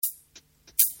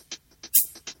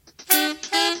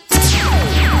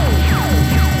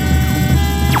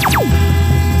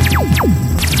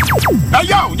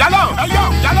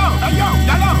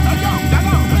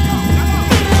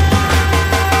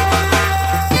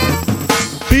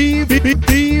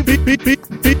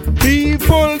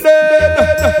People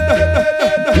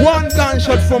dead. One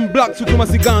gunshot from Black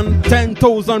Supremacy gun,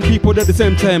 10,000 people dead at the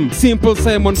same time. Simple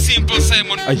Simon.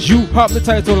 You have the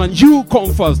title and you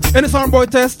come first. Any sound boy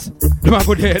test? The man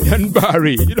go dead and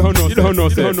Barry. You don't know.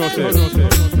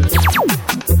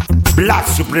 Black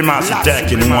Supremacy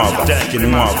taking him over. She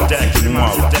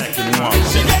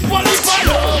get police for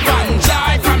love and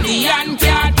joy from the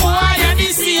Yankat boy. And the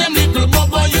same little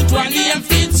bubble you to a name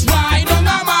fits right. On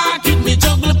the market me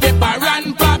juggle pepper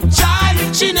and pop chai.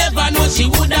 She never know she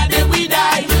woulda they we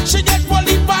die. She get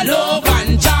police for love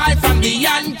and joy from the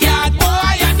Yankat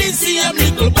boy. And the same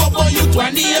little bubble you to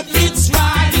a name fits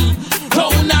right.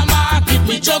 Round the market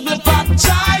me juggle pop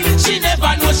chai. She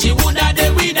never know she woulda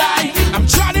they we die. I'm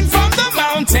trotting from the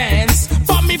mountains.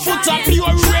 For me foot up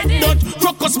pure red dot.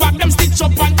 Crocus back them stitch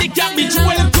up and the cabbage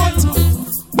well cut.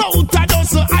 Bout a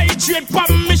dozen I trade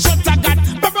from me shut I got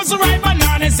peppers, ripe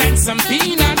bananas and some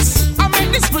peanuts. I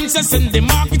met this princess in the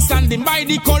market standing by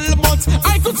the culvert.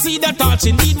 I could see that all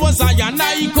she need was I and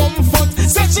I comfort.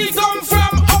 Said she come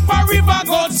from upper river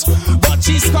gods, but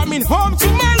she's coming home to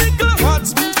my little hut.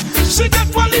 She got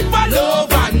one lip of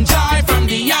love and joy from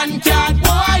the Yankat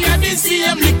boy. And the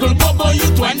same little bubble you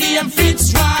 20 and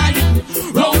fits right.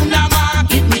 Round the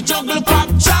market me juggle pop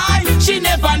chai. She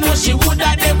never know she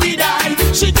woulda they we die.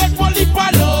 She get one lip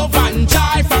of love and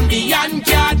joy from the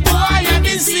Yankat boy. And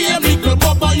the same little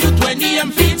bubble you 20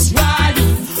 and fits right.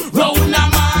 Round the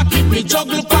market me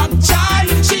juggle pop chai.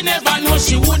 She never know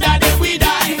she woulda they we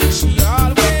die. She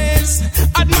always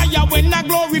admire when I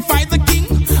glorify the king.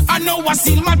 I know I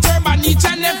seal my turban each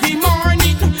and every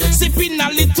morning. Sipping a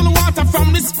little water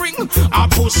from the spring. I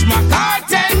push my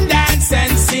cart and dance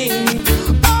and sing.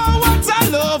 Oh, what a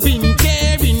loving,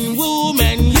 caring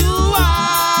woman you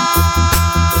are.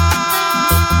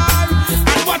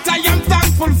 And what I am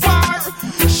thankful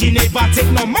for. She never take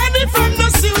no money from the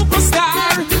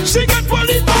superstar. She got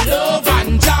police for love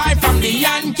and joy from the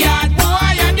Yankat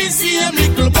boy. And the same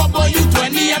little bubble you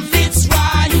 20 and fits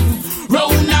right.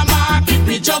 Round the market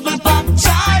we juggle pop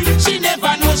chai. She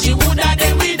never know she woulda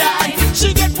they we die.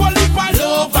 She get police for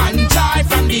love and joy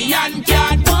from the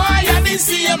Yankat boy. And the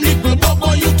same little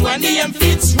bubble you 20 and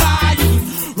fits right.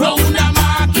 Round the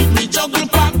market we juggle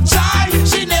pop chai.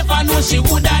 She never know she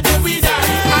woulda they we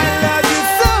die. I love you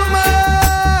so much.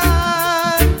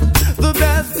 The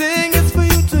best thing is for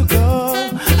you to go.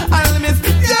 I'll miss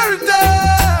your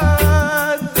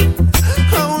touch.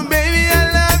 Oh baby, I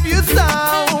love you so. I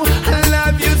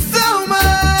love you so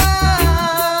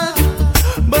much.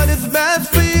 But it's best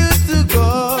for you to go.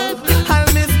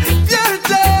 I'll miss your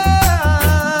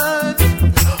touch.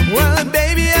 Well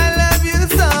baby, I love you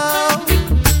so.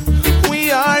 We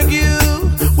argue,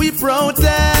 we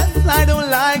protest. I don't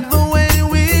like the way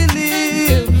we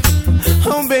live.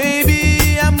 Oh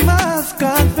baby, I must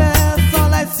confess,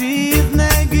 all I see is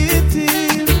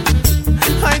negative.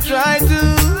 I try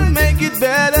to make it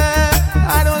better.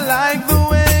 I don't like the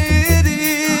way it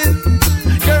is.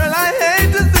 Girl, I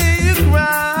hate to see you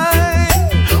cry.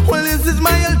 Well, this is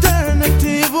my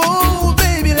alternative. Oh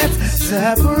baby, let's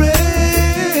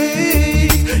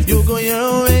separate. You go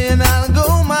your way and I'll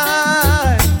go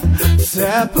mine.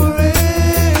 Separate.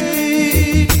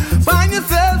 Find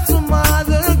yourself some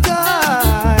other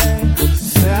guy.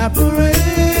 Separate.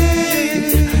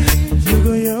 You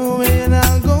go your way and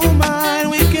I'll go mine.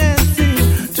 We can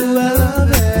seem to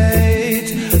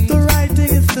elevate. The right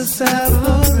thing is to separate.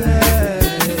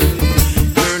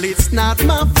 Girl, it's not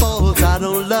my fault I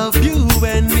don't love you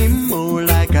anymore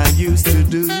like I used to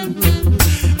do.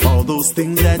 All those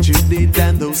things that you did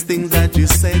and those things that you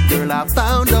said, girl, I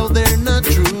found out they're not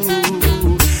true.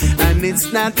 And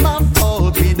it's not my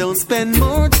fault we don't spend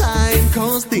more time,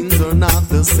 cause things are not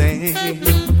the same.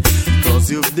 Cause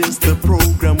you've dissed the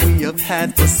program we have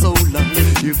had for so long.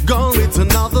 You've gone with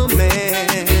another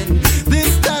man.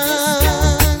 This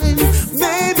time,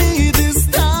 baby, this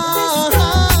time.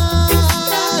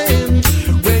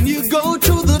 When you go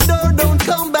through the door, don't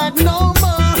come back no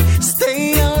more.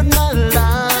 Stay out my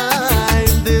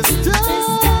life. This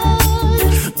time,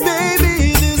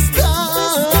 baby, this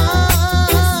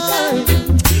time.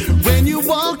 When you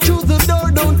walk through the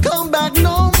door, don't come back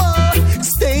no more.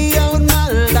 Stay out my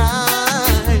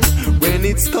life. When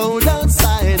it's cold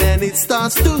outside and it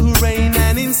starts to rain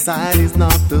and inside is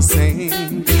not the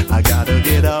same, I gotta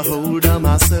get a hold of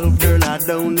myself, girl, I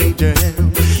don't need your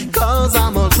help. Cause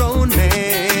I'm a grown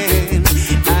man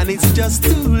and it's just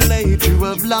too late. You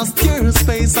have lost your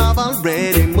space, I've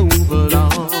already moved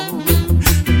along.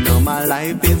 Now my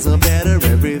life is a better,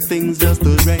 everything's just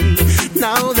a drain.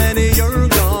 Now that you're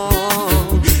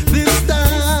gone, this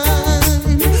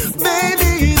time,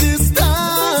 baby, this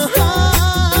time.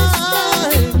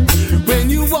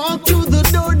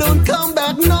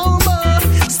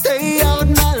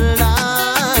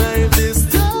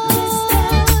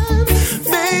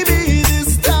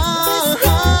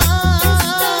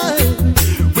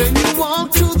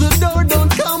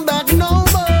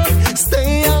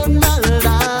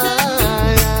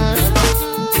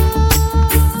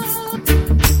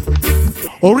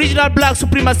 Original Black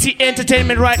Supremacy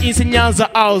Entertainment right in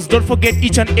Nyanza House. Don't forget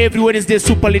each and every Wednesday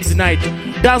Super Ladies Night.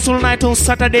 Dance all night on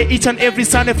Saturday, each and every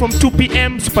Sunday from 2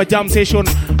 p.m. Super Jam Session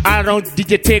around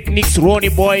DJ Techniques, Ronnie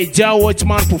Boy, Ja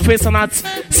Watchman, Professor Nuts,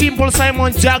 Simple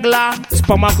Simon, Juggler,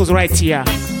 Super Marcos right here.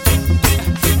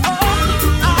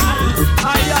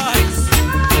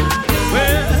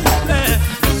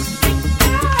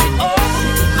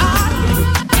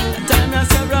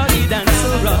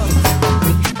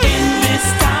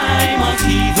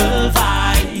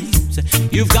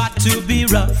 You've got to be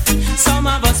rough. Some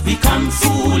of us become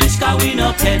foolish, cause we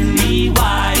no penny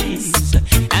wise,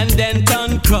 and then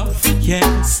turn gruff.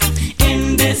 Yes,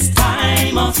 in this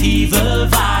time of evil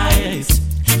vibes,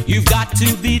 you've got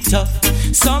to be tough.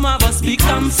 Some of us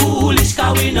become foolish,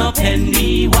 cause we no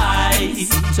penny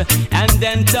wise, and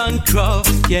then turn gruff.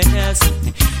 Yes,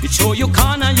 it show you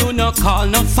corner, you no call,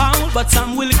 no foul, but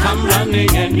some will come running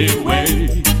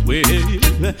anyway.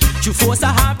 You force a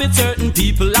habit, certain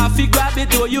people have to grab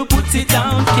it, or you put it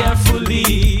down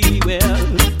carefully.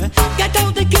 Well, get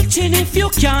out the kitchen if you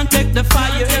can't take the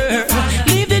fire.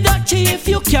 Leave the duchy if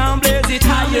you can't blaze it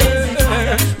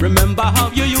higher. Remember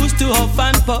how you used to huff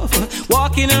and puff,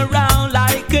 walking around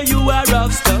like you were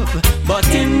rough stuff. But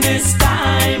in this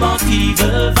time of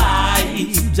evil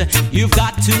vibes, you've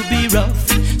got to be rough.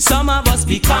 Some of us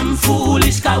become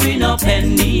foolish, cause we no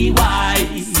penny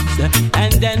wise,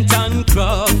 and then turn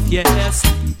gruff. Yes,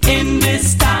 in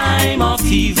this time of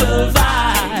evil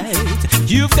vibes,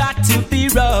 you've got to be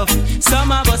rough.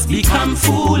 Some of us become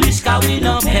foolish, cause we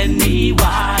no penny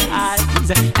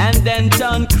wise, and then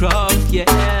turn gruff.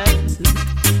 Yes,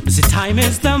 the time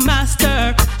is the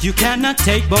master. You cannot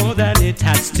take more than it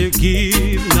has to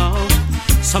give. No,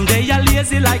 someday you're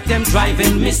lazy like them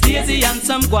driving Miss Daisy, and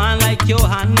some go on like your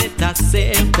hand it has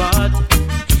said. But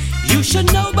you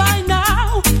should know by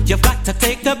now, you've got to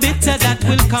take the bitter that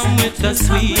will come with the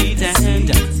sweet. And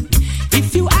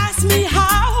if you ask me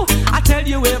how, I tell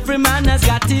you every man has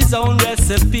got his own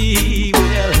recipe.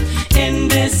 Well, in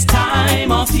this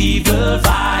time of evil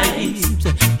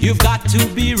vibes, you've got to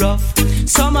be rough.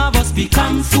 Some of us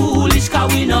become foolish,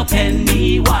 cause we no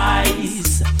penny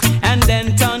wise, and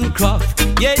then turn gruff.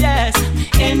 Yeah, yes,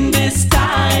 in this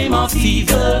time of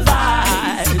evil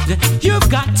vibes, you've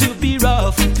got to be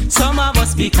rough. Some of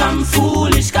us become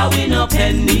foolish, cause we no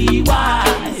penny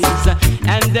wise,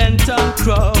 and then turn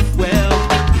gruff. Well,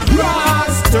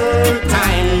 Rasta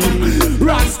time,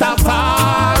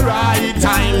 Rastafari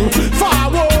time,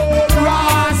 forward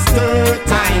Rasta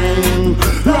time,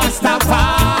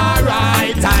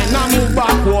 Rastafari time, now move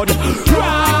backward.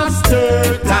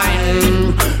 Rasta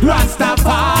time,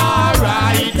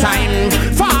 Rastafari time,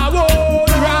 forward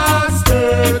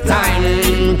Rasta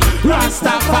time,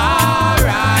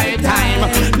 Rastafari time.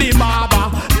 The Baba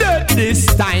dead this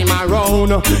time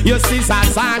around. Your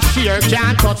sisters and sheer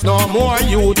can't touch no more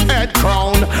youth head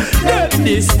crown. Dead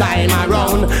this time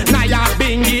around. Now you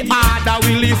bring the order,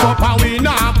 we lift up and we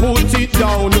not put it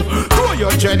down. Throw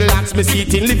your dreadlocks, me see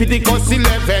it in Leviticus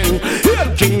 11.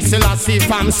 Hail King Selassie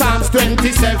from Psalms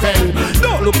 27.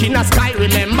 Don't look in the sky,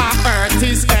 remember earth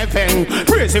is heaven.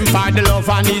 Praise him for the love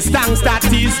and his thanks that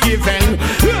he's given.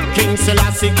 Hail King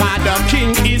Selassie, God the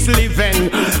King is living.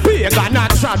 Pagan a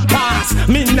trot pass,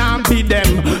 me nah be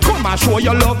them. Come and show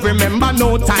your love, remember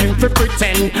no time for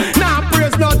pretend. Now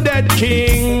praise no dead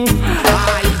king.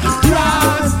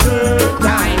 Rasta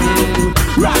time,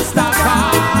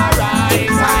 Rastafari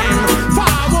time,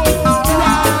 forward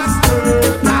Rasta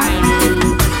time,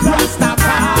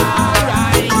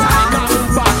 Rastafari time, and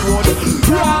backward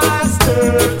Rasta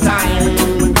time,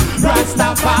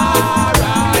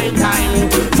 Rastafari time,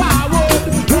 forward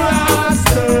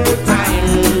Rasta time,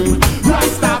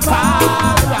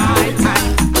 Rastafari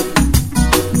time.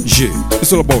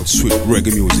 It's all about sweet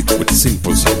reggae music with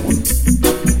Simple Simon.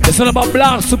 It's all about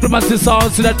Black Supremacy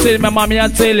sounds. So that's it, my mommy, I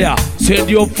tell ya.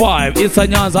 Radio 5, it's a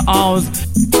Nyanza House.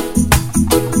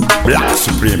 Black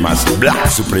Supremacy, Black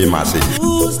Supremacy.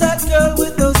 Who's that girl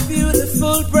with those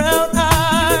beautiful brown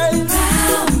eyes?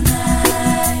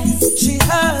 She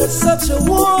has such a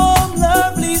warm,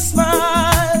 lovely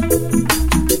smile,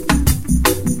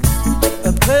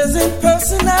 a pleasant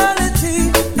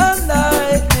personality,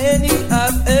 unlike any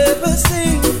I've ever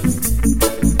seen.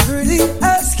 Pretty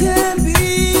as can be,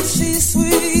 she's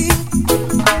sweet.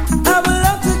 I would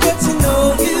love to get to know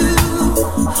you,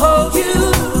 hold you,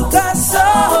 that's so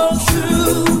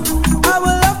true. I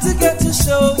would love to get to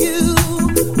show you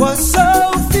what so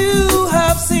few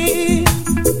have seen.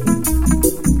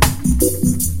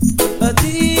 But the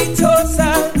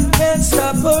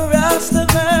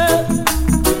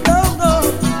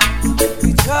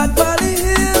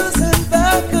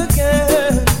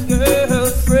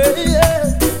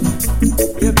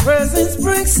presence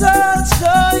brings such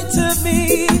joy to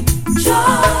me. Joy. I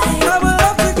would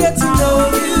love to get to know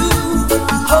you,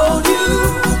 hold you,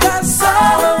 that's so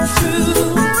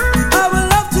true. I would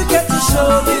love to get to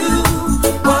show you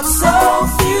what so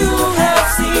few have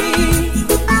seen.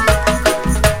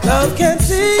 Love can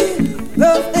see,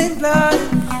 love ain't blind.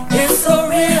 It's so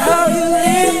real how you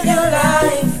live your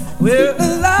life. We're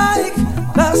alike,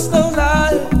 that's no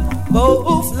lie.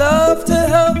 Both love to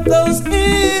help those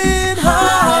in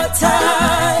hard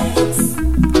times.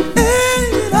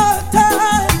 In hard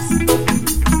times.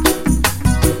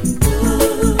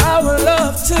 I would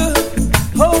love to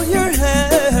hold your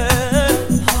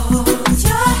hand. Hold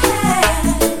your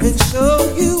hand. And show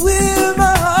you where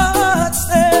my heart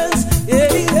stands.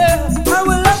 Yeah, yeah. I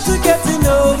would love to get to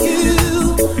know you,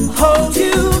 hold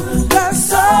you, that's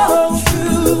so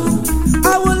true. I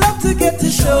would love to get to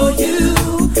show you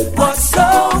what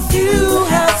so few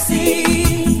have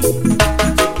seen.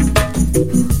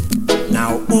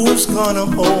 Now who's gonna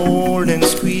hold and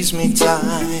squeeze me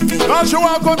tight? Don't you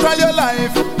walk out of your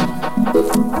life?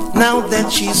 Now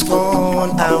that she's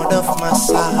gone out of my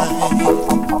sight,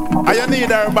 I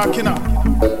need her back, you know.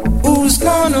 who's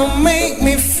gonna make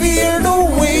me feel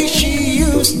the way she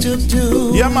used to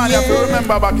do? Yeah, man, you have to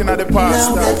remember back in the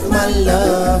past. Now that my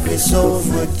love is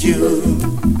overdue.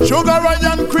 Sugar Ray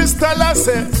and Crystal, I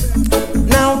say.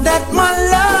 Now that my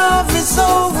love is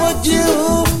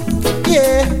overdue,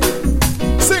 yeah.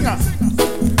 Singer.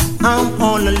 I'm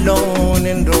all alone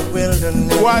in the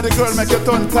wilderness. Why the girl make you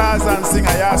turn Tarzan singer?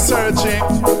 You're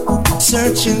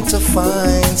searching to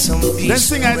find some peace. Then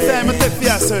sing I time I take for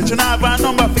your search. And I have a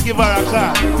number to give her a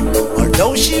call.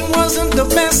 Although she wasn't the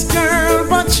best girl,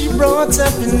 but she brought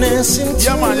happiness into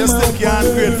yeah, man, you still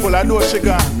can't grateful. I know she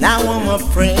gone. Now I'm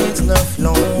afraid of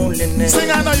loneliness.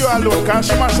 Sing I know you alone, cause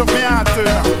she mash up my heart too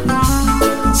now.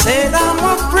 Said I'm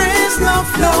a prisoner of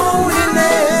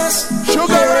loneliness.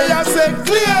 Sugar Ray, I say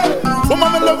clear.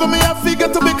 Woman, me love me, I figure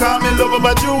to become in love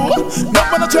about you.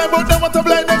 Not gonna try, but now what to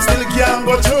blind them still can't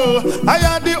go through. I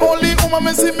am the only woman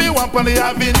me see me want on the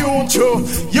avenue. True,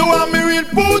 you are me real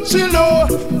Puccillo.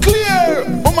 Clear.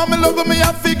 Woman, me love me,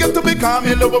 I figure to become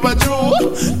in love about you.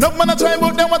 Not gonna try,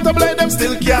 but now what to blind them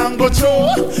still can't go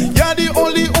through. You are the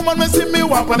only woman me see me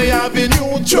want on the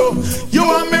avenue. True, you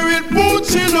are me real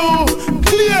Puccillo.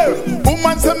 Clear.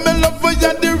 Woman say me love you,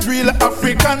 you're the real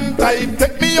African type.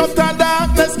 Take me out of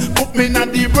darkness, put me in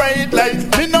the bright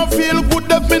light. Me no feel good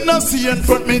that me no see in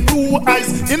front me two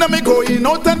eyes. Inna me going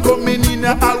out and coming in,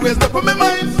 you always up on my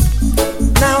mind.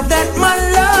 Now that my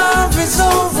love is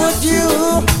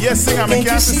overdue. Yes, singer, me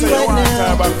can't say you want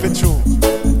to back for you.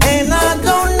 And I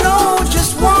don't know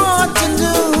just what to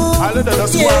do. I let her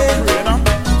just go and pray, no?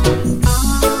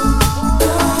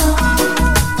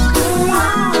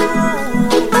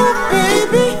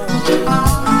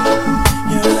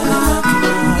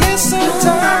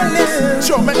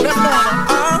 Make them know.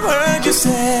 I heard you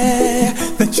say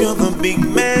that you're the big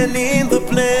man in the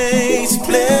place.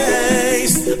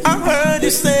 I heard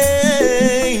you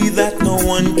say that no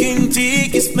one can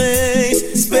take his space.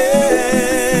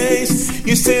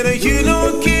 You say that you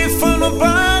don't care for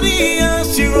nobody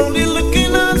else. You're only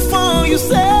looking out for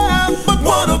yourself. But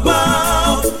what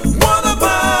about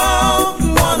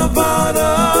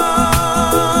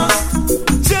us?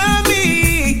 Tell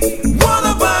me, what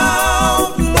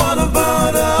about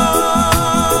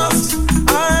us? I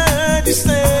heard you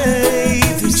say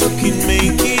that you can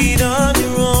make it on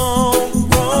your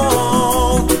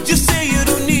own. Just say you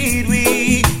don't need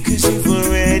me, 'cause you've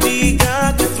already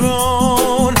got the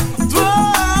throne.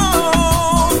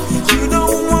 You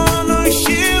don't wanna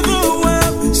share the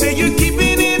wealth, say you're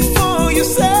keeping it for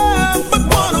yourself. But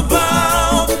what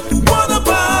about us?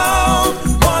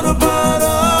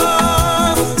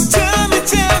 Tell me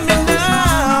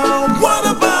now, what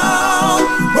about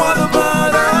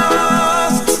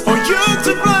us? Are you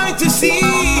too blind to see?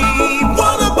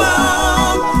 What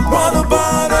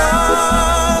about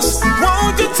us?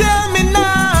 Won't you tell me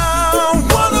now,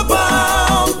 what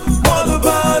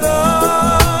about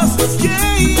us?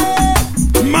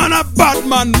 Yeah. Man a bad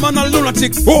man, man a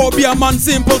lunatic. Oh, be a man,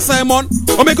 Simple Simon.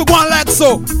 Or make you go on like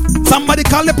so. Somebody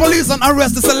call the police and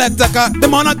arrest the selector, 'cause the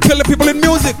man a kill the people in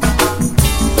music.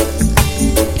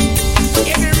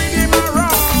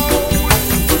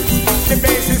 The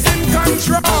bass is in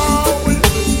control.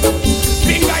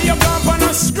 Finger your bump on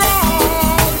a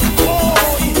scroll. Oh,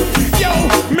 yo,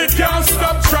 me can't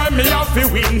stop trying, me have to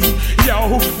win.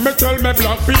 Yo, me tell me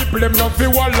black people them not fi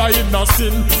walla in a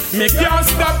sin. Me can't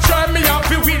stop trying, me have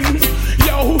to win.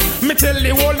 Yo, me tell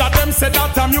the whole of them say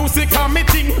that a music and me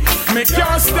thing. Me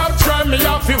can't stop trying, me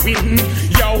have to win.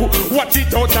 Yo, watch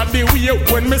it out of the way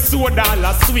when me so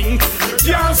dollar swing.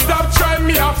 Can't stop trying,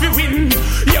 me have to win.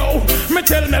 Yo, me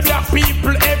tell me black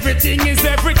people everything is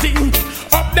everything.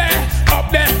 Up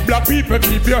there, black people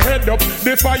keep your head up.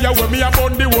 The fire when me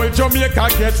upon the whole Jamaica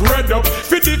get red up.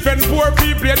 Fi defend poor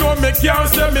people, you know me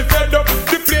can't say me fed up.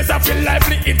 The place I feel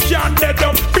lively, it can't dead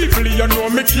up. People, you know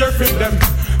me care for them.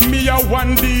 Me a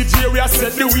one DJ, we a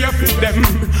set the way for them.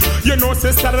 You know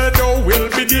say Saturday will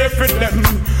be there for them.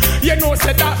 You know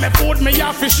say that me food me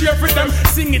have to share for them.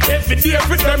 Sing it every day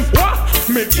for them. What?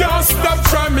 Me can't stop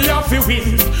trying, me have to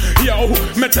win. Yo,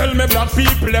 me tell me black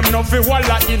people them no fi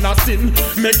walla in a sin.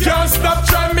 Me can't stop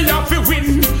trying, me have to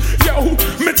win. Yo,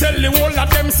 me tell the whole of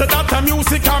them say that a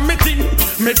music and me thing.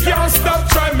 Me can't stop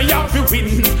trying, me have to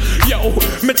win. Yo,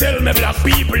 me tell me black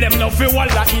people them no fi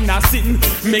walla in a sin.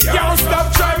 Me can't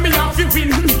stop trying, me have to win.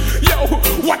 Yo,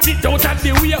 watch it out of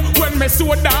the way when me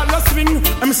so dollar swing.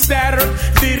 I'm starter,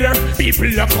 leader, people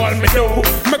that call me though.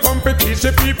 My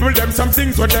competition people them some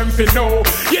things with them fi know.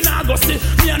 You know go see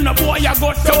me and the boy I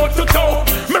go toe to toe.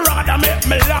 Me rather make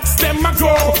me locks them a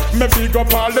go. Me big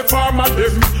up all the farmer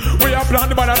them. We are plant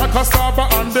the banana cassava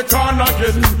and the corn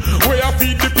again. We are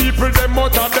feed the people them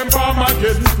out of them farm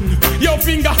again. Yo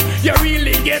finger, you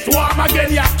really get warm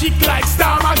again. You kick like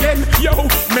storm again. Yo,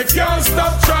 me can't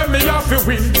stop trying, me have to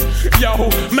win. Yo,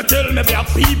 me tell me black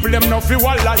people them no fi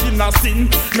walla in a sin.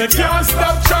 Me can't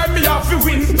stop trying, me have to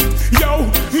win. Yo,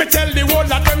 me tell the whole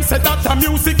of them say that a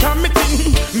music and me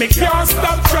thing. Me can't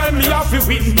stop trying, me have to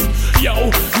win. Yo,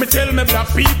 me tell me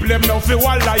black people them no fi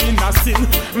walla in a sin.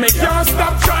 Me can't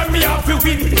stop trying, me have to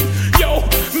win. Yo,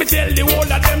 me tell the whole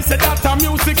of them say that a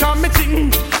music and me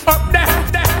thing. Up there,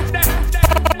 up there, up there.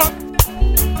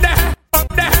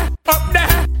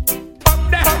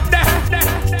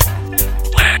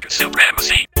 Black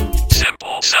Supremacy.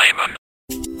 Simple Simon.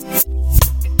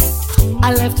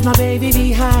 I left my baby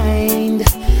behind,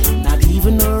 not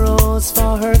even a rose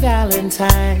for her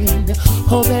Valentine.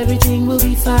 Hope everything will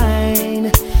be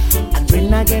fine, and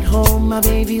when I get home my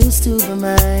baby will still be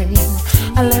mine.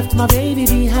 I left my baby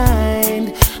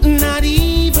behind, not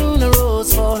even a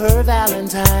rose for her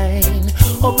Valentine.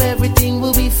 Hope everything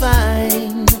will be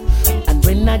fine, and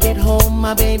when I get home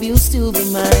my baby will still be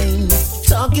mine.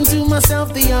 Talking to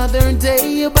myself the other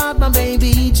day about my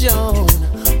baby Joan.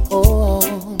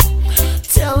 Oh,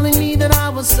 telling me that I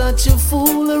was such a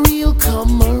fool, a real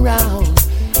come around.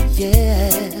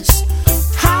 Yes.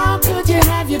 How could you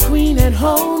have your queen at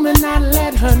home and not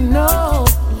let her know?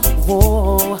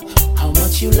 Whoa, how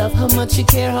much you love, how much you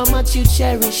care, how much you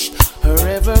cherish her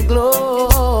everglow.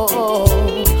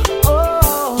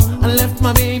 Oh, I left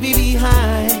my baby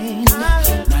behind,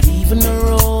 not even a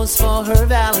rose for her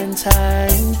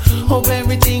Valentine. Hope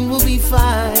everything will be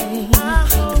fine,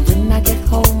 and when I get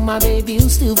home my baby will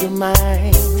still be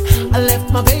mine. I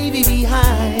left my baby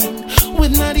behind,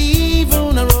 with not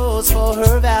even a rose for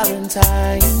her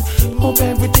Valentine. Hope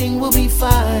everything will be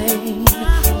fine,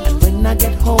 and when I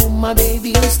get home my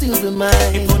baby will still be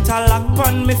mine. You put a lock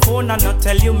on me phone and not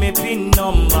tell you me pin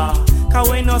number, cause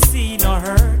when no see no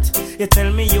hurt. You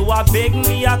tell me you are beg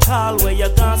me a call, where you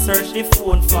gonna search the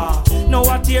phone for. Know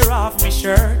what tear off me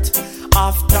shirt.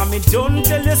 After me done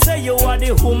tell you say you are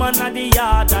the woman of the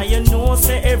yard, and you know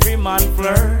say every man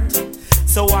flirt.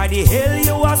 So why the hell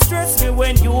you a stress me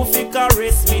when you fi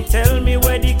caress me? Tell me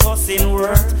where the cussing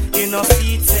worth. You know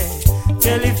see it say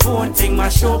telephone thing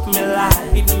mash up me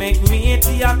life. It make me hate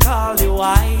you call you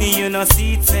why. You know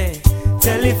see it say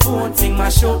telephone thing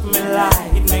mash up me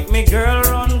life. It make me girl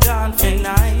run gone for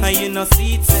night. And you know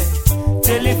see it say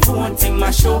telephone thing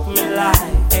mash up me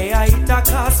life. Hey, I hit a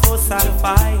cause for and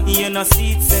fight. You know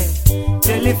see it say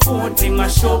telephone thing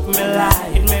mash up me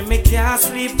life. It make me can't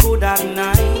sleep good at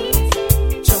night.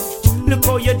 Look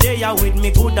how you there with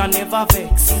me good and never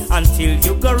vex, until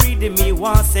you go read me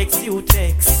one sex you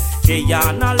text. They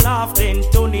are not laugh then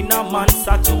turn in a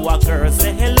monster to a girl.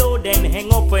 Say hello then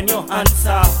hang up when you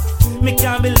answer. Me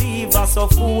can't believe I so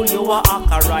fool you a hack.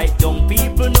 I write young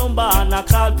people number and I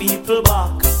call people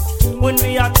back. When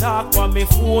we a talk on me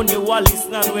phone you a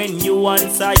listen, and when you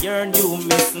answer yearn you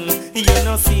missing. You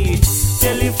know see it,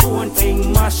 telephone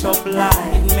thing mash up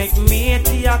line. Make me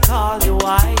hate you call you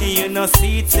why. You know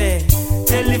see it say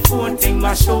telephone thing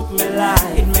mash up me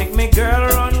line. It make me girl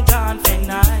run gone for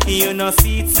night. You know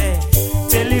see it say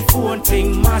telephone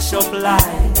thing mash up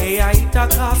line. Hey, I hit a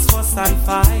cause fuss and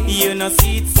fight. You know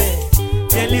see it say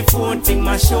telephone thing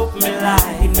mash up me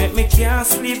line. It make me can't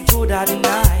sleep good at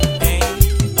night. Hey.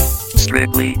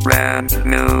 Strictly brand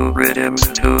new rhythms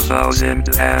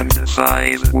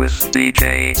 2005 with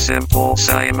DJ Simple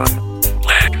Simon.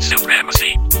 Black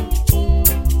Supremacy.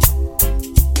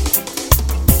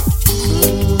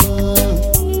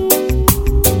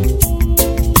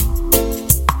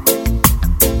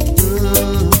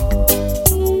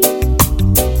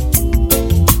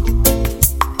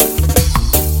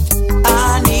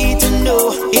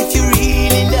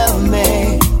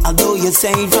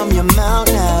 Say it from your mouth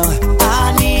now.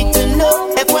 I need to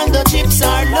know if when the chips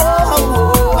are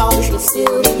low, you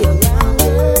still be around,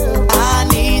 girl. I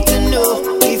need to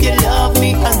know if you love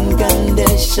me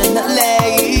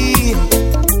unconditionally.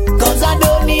 Cause I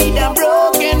don't need a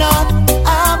broken heart.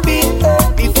 I've been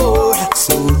hurt before.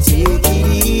 So take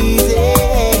it easy.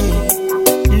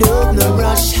 Love no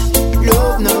rush.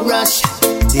 Love no rush.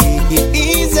 Take it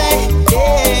easy.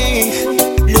 Hey.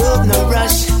 Love no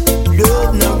rush.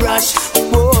 Love no rush.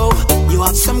 Whoa, you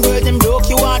have some girls them broke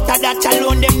you out of that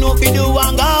alone. Them know if you do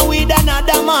and go with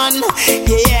another man.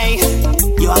 Yeah,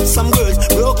 you have some girls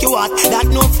broke you out that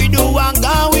know if you do and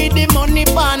go with the money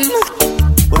pan.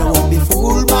 But I won't be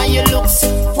fooled by your looks,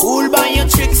 fooled by your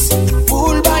tricks,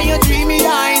 fooled by your dreamy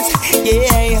eyes.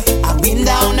 Yeah, I've been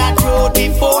down that road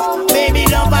before. Baby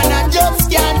love and I just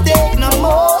can't take no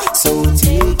more. So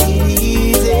take it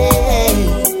easy.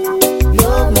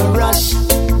 Love no rush.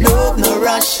 Love no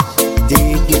rush,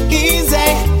 take it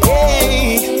easy,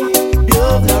 hey.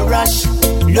 Love no rush,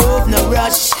 love no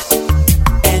rush.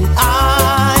 And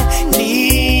I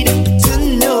need to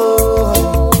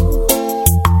know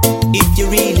if you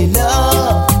really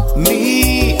love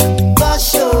me for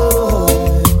sure.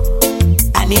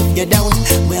 And if you don't,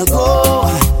 well go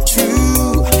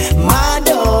through my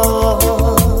door.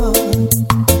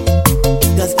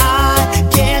 Cause I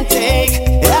can't take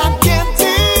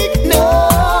no.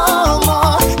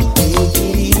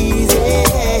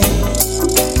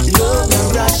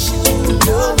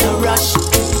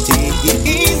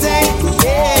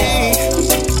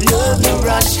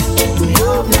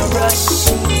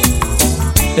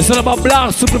 It's all about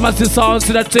Black Supremacy sounds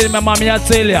to that tell my mommy I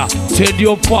tell ya.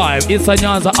 Radio 5, it's a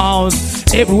Nyanza House.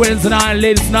 Every Wednesday night,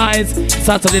 ladies nights,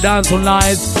 Saturday dance on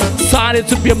nights, Saturday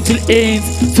 2 p.m. till 8,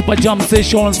 Super Jam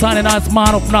Session, Sunday nights,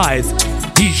 Man of Nights.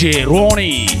 DJ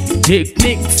Ronnie, Jake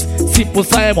Nicks, Simple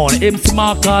Simon, MC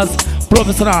Marcus,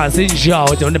 Professor Nas, in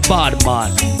shout on the bad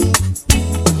man.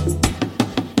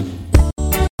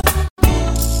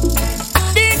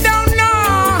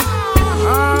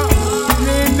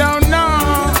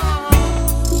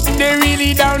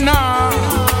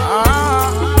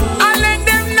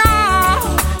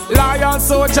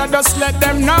 Soldier, just let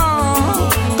them know.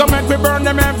 Come and we burn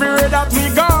them everywhere that we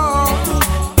go.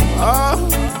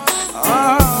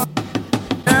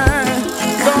 Yeah.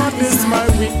 God is my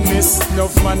witness.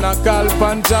 Enough man a call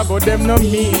panja, but them no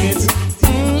mean it.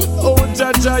 Oh,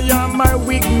 Jaja, you're my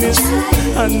weakness.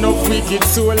 Enough wicked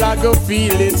soul, I go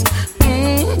feel it.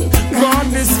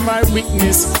 God is my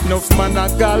witness. Enough man a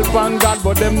call pan God,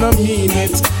 but them no mean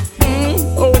it.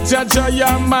 Oh, Jaja,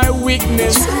 you're my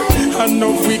weakness.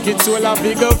 Enough wicked soul, I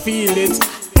bigger feel it.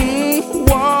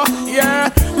 Whoa, yeah.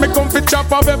 Me come fi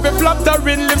chop off every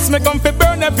flattering lips. Me come fi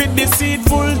burn every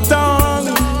deceitful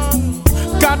tongue.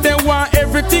 Cause they want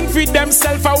everything for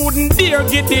themselves. I wouldn't dare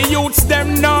get the youths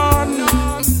them none.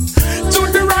 To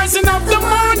the rising of the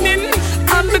morning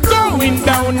and the going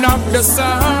down of the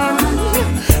sun.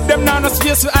 Them now no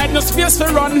space for hide, no space for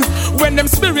run. When them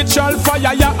spiritual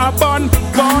fire ya a burn.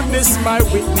 God is my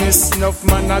witness. Enough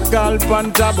man a call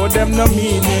panja, but them no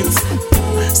mean it.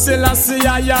 Still I say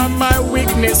I am my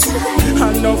weakness.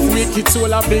 Enough wicked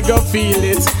soul a bigger feel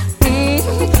it.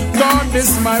 God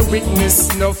is my witness.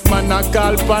 Enough man a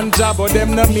call panja, but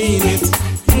them no mean it.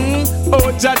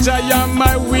 Oh Jaja, I am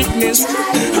my weakness.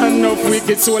 Enough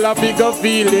wicked soul a bigger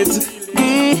feel it.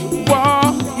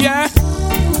 Whoa, yeah.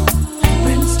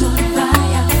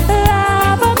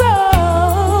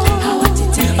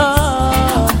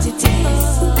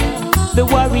 The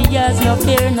warriors no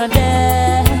fear no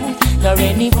death, nor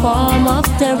any form of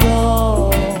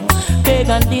terror.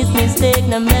 Pagan this mistake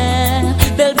no man,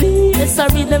 they'll be the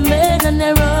sorry the made an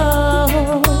error.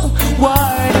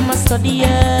 War them a study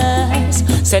years,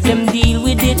 said them deal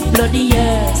with it bloody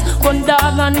years. Gun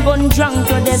dog and gun drunk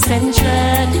to the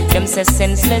century. Them say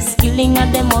senseless killing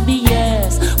at them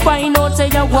obvious. Find out say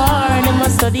the war them a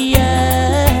study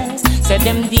years. Said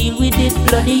them deal with it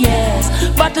bloody yes.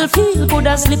 Battlefield could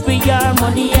a slippery or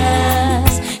muddy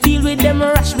yes. Deal with them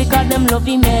rush because them love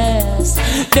the mess.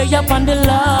 They up on the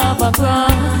lava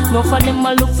ground. No for them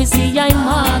a look for see I'm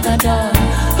Magadan.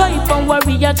 Hype and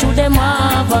warrior to them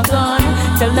have a gun.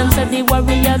 Tell them say the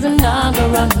warriors naga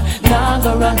run.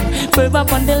 Curve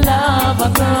up on the lava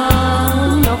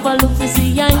ground. No for look for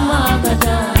see I'm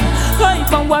Magadan.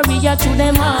 Hype and warrior to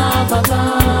them have a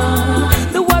gun.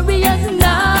 The warriors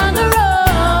naga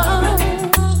run.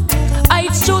 I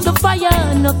through the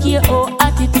fire, no care how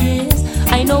hot it is.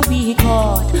 I know we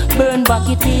caught, burn back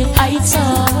it is. I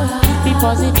saw, be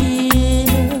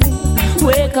positive.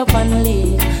 Wake up and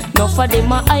live. No for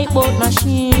them a hype out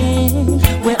machine.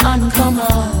 We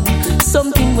uncommon.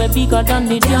 Something way bigger than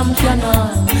the damn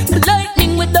cannon. The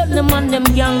lightning we done them and them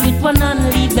gang with one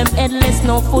hand. Leave them headless,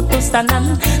 no foot to stand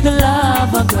on. The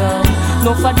lava ground.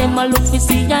 No for them a look for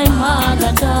see I'm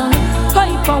Magadan.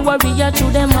 Hype and warrior to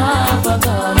them have a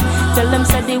gun. Tell them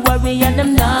say the warrior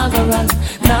them naga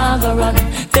run.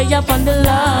 They up on the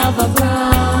lava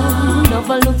ground. No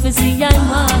for look for see I'm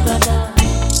Magadan.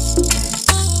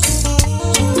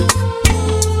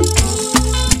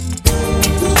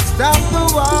 Stop the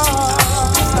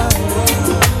war.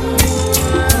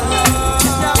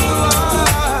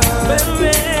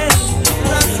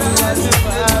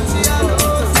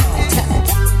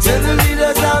 Tell the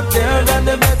leaders out there that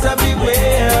they better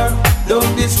beware.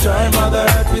 Don't destroy Mother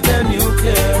Earth with their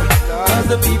nuclear. Cause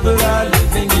the people are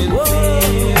living in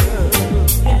fear.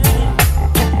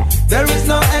 There is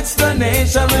no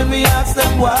explanation when we ask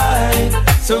them why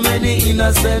so many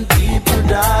innocent people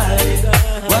died.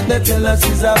 What they tell us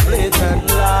is a blatant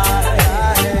lie.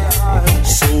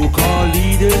 So-called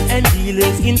leaders and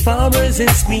dealers in farmers and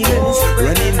squealers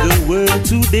running the world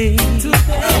today.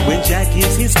 When Jack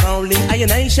is his calling, I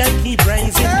and I shall keep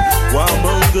rising while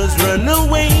mongers run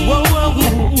away.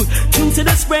 Due to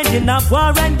the spreading of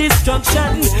war and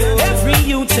destruction, every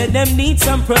youth said them need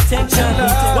some protection.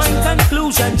 One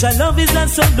conclusion, your love is a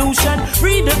solution.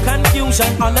 Free the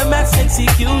confusion on the mass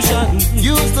execution.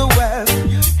 Use the wealth,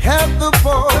 help the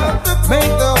poor,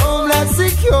 make the homeless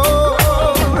secure.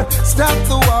 Stop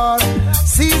the war,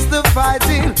 cease the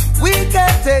fighting, we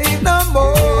can't take no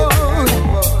more.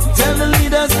 Tell the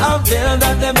leaders out there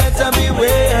that they better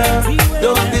beware.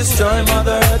 Don't destroy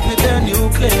Mother Earth with their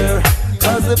nuclear.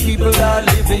 Cause the people are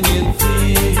living in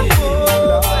fear.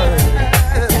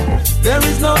 There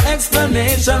is no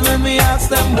explanation when we ask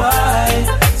them why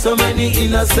so many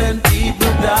innocent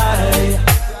people die.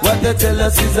 What they tell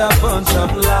us is a bunch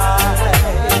of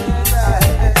lies.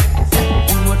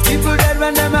 People dead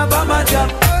when them a bomb a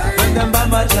job. When them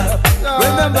bomb a job.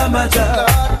 When them bomb a job.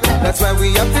 That's why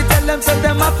we have to tell them so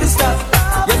them have to stop.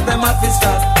 Yes, them have to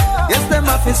stop. Yes, them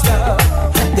have to stop.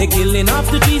 They're killing off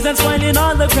the trees and spoiling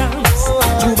all the grounds.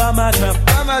 Juba madam,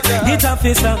 hit a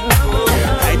fist up.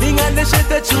 Hiding on the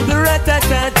shelter to the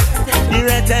rat-a-tat. The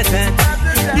rat-a-tat.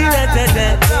 The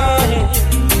rat-a-tat.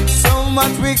 So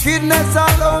much wickedness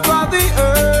all over the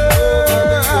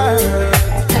earth.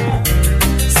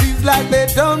 Seems like they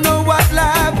don't know what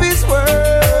life is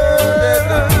worth.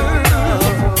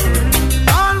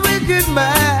 All wicked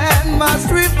man must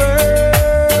reverse.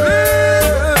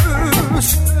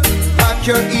 Pack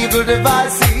your evil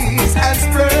devices and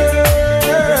splurge.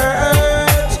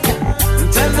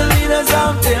 Tell the leaders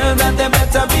out there that they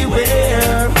better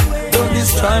beware. Don't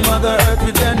destroy Mother Earth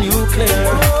with their nuclear.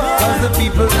 Cause the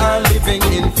people are living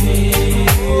in fear.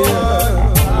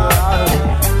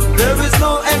 There is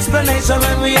no explanation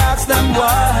when we ask them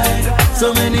why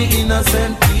so many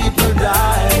innocent people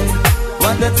die.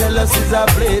 What they tell us is a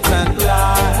blatant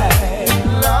lie.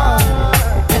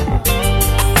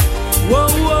 Whoa,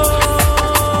 whoa,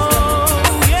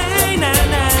 yeah, nah,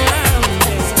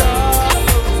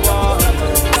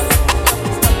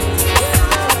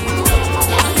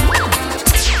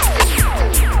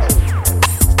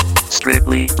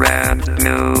 Strictly brand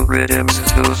new rhythms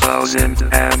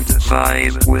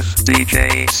 2005 with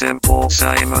DJ Simple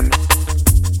Simon.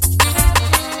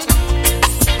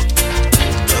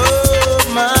 Oh,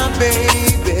 my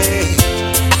baby.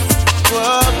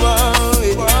 Whoa, whoa,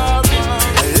 yeah.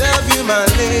 I love you, my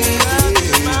lady.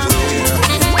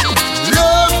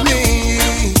 Love me.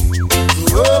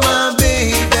 Oh, my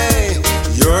baby.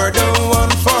 You're the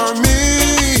one for me.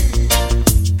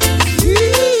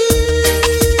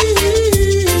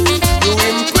 You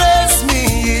impress me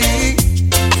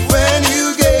when you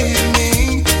gave me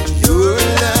your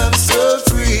love so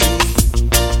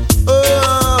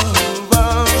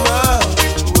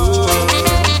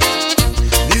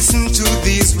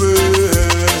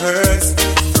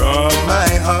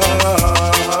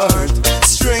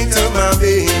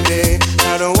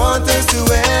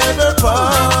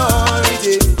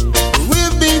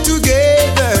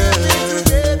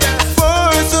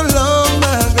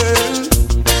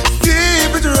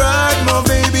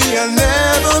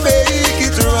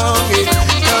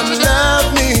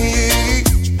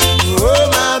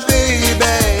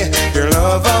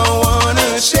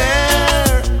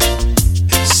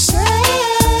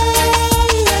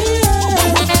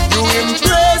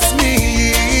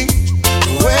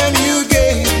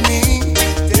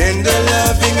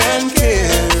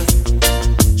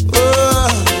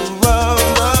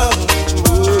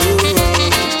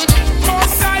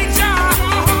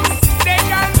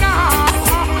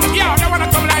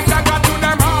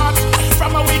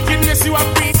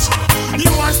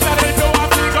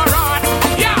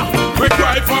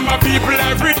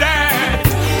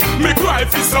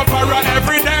cry for supper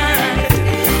every day.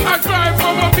 I cry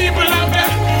for my people out there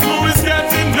who is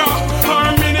getting no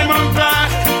or minimum pay.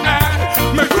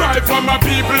 Me cry for my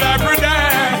people every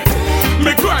day.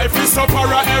 Me cry for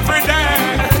supper every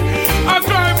day. I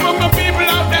cry for my people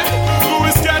out there who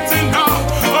is getting no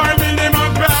or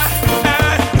minimum pay.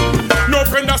 No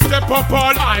friend a step up,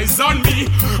 all eyes on me.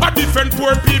 A different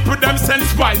poor people, them send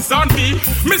spies on me.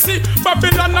 Me see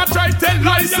Babylon a try tell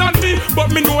lies on me,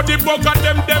 but me know the bug of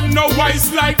them no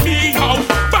wise like me. How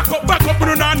back up, we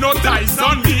don't have no dice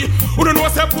on me. We don't know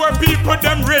say poor people,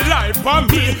 them rely on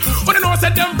me. We don't know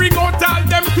say them bring out all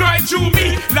them cry through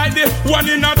me. Like the 1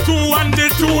 in a 2 and the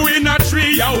 2 in a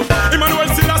 3. Yo, Emmanuel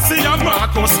Selassie and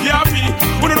Marcus Garvey.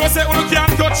 We don't know say we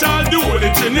can't touch all the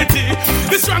Holy Trinity.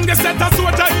 The strongest set of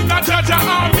soldier in a Georgia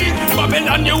army.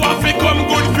 Babylon, you have to come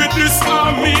good for this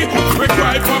army. We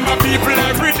cry for my people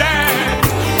every day.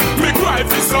 Me cry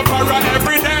for supper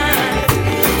every day.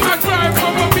 I cry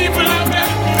for my people out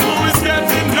there who is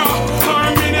getting no or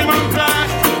minimum pay.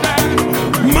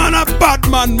 Man a bad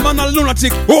man a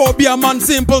lunatic. Oh, be a man,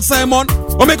 Simple Simon.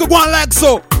 Or make it go on like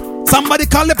so. Somebody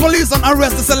call the police and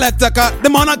arrest the selector, cause the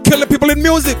man a kill the people in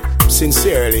music.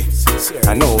 Sincerely,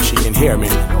 I know she can hear me.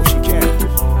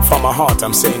 From my heart,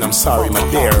 I'm saying I'm sorry, my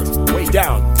dear. Way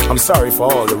down. I'm sorry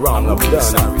for all the wrong I've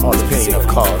done, all the pain I've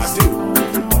caused.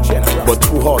 But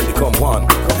two hearts become one,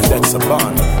 and that's a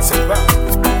bond.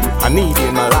 I need you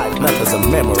in my life, not as a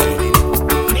memory.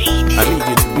 I need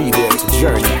you to be there to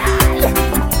journey.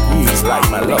 He's like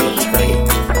my love attorney.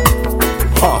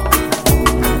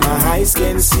 My eyes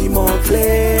can see more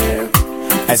clear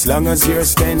as long as you're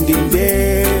standing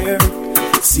there.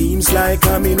 Seems like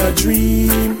I'm in a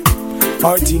dream,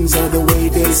 or things are the way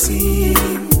they seem.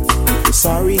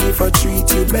 Sorry if I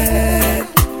treat you bad,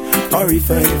 or if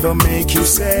I ever make you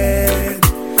sad.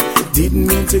 Didn't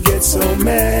mean to get so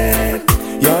mad.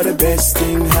 You're the best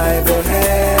thing I ever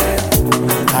had.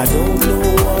 I don't know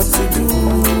what to do.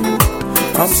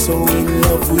 I'm so in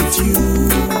love with you.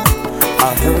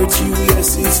 I hurt you,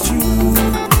 yes it's true,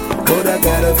 but I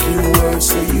got a few words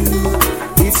for you.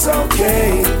 It's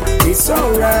okay, it's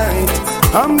alright.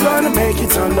 I'm gonna make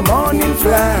it on the morning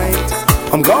flight.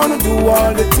 I'm gonna do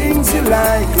all the things you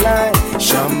like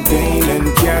champagne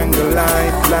and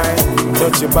candlelight, like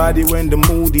touch your body when the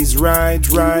mood is right.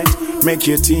 Make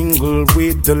you tingle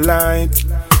with the light.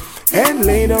 And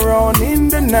later on in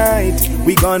the night,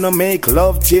 we gonna make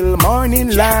love till morning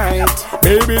light.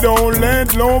 Baby, don't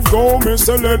let love go,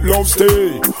 mister, let love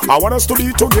stay. I want us to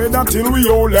be together till we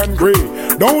old and grey.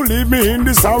 Don't leave me in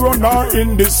this sorrow nor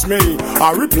in dismay.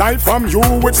 A reply from you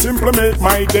would simply make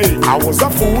my day. I was a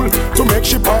fool to make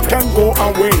she pack and go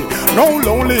away. No,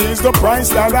 lonely is the price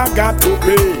that I got to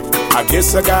pay. I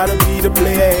guess I gotta be the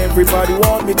player everybody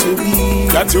want me to be.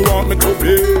 That you want me to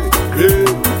be, yeah.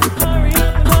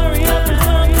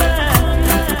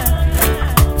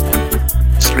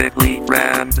 Strictly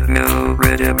brand new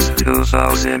rhythms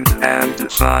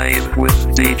 2005 with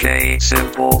DJ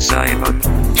Simple Simon.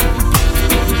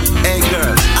 Hey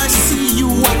girl, I see you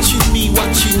watching me,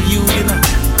 watching you, you know.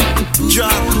 Draw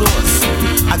close,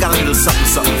 I got a little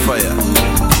something for you.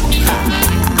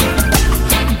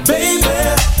 Baby,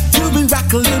 you've been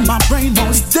rattling my brain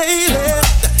most daily.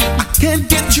 I can't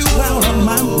get you out of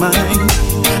my mind.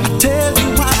 I tell you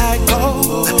why I go,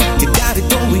 you got it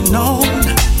going on.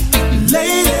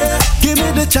 Lady, give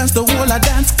me the chance to hold a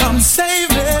dance, come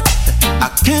save it. I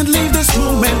can't leave this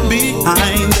moment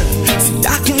behind. See,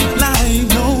 I can't lie,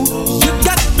 no. You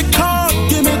got me caught,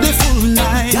 give me the full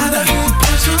night. Got a big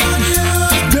pressure on you.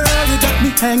 Girl, you got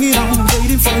me hanging on,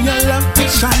 waiting for your love to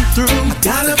shine through. I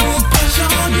got a big pressure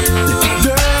on you.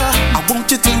 Girl, I want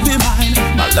you to be mine.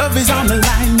 My love is on the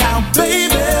line now,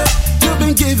 baby. You've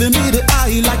been giving me the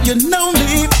eye like you know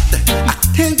me. I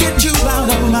can't get you out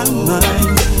of my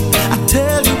mind. I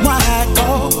tell you why I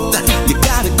go, you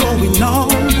got it going on.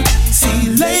 See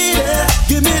later,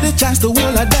 give me the chance to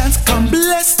hold a dance, come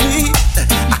bless me.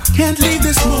 I can't leave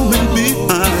this moment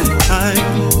behind.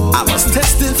 I must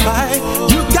testify,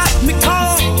 you got me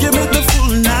caught, give me the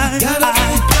full night.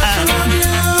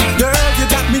 Girl, you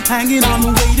got me hanging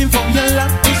on, waiting for your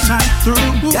love to shine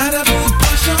through. Got a big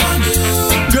pressure on you.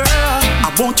 Girl,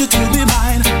 I want you to be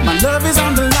mine, my love is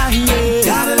on the line, yeah.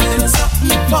 Got a little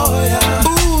something for ya.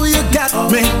 Ooh, you got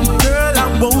me, girl, I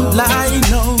won't lie,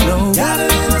 no. Got a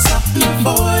little something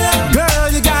for ya. Girl,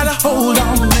 you gotta hold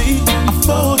on me,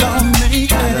 fold on me.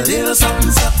 Got a little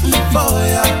something for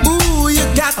ya. Ooh, you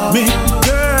got me,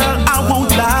 girl, I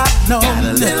won't lie, no. Got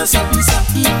a little something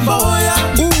for ya.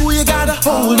 Ooh, you gotta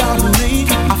hold on me,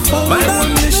 fold My on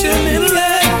one mission me. in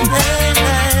life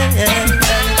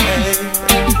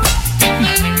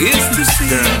is to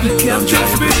the captive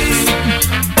free.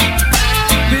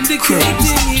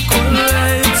 Vindicating equal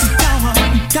rights.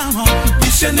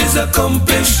 Mission is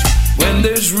accomplished when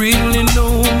there's really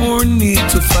no more need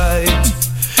to fight,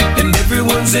 and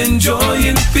everyone's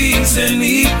enjoying peace and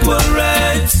equal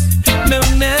rights.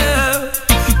 Now,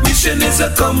 mission is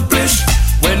accomplished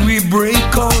when we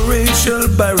break all racial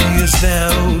barriers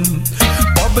down.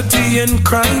 Poverty and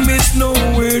crime is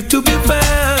nowhere to be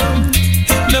found.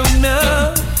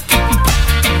 No,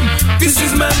 this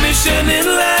is my mission in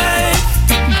life,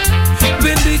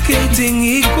 vindicating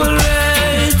equal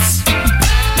rights,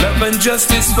 love and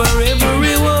justice for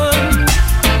everyone.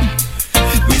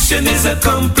 Mission is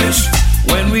accomplished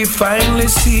when we finally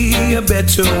see a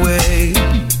better way.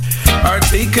 Our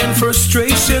taken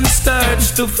frustration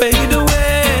starts to fade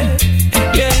away.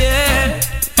 Yeah.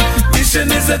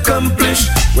 Mission is accomplished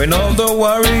when all the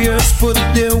warriors put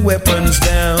their weapons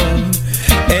down,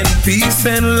 and peace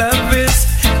and love is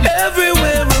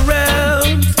everywhere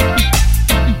around.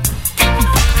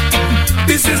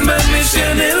 This is my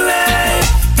mission in life,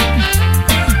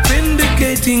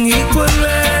 vindicating equal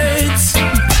rights,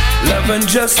 love and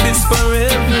justice for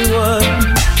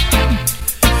everyone.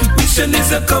 Mission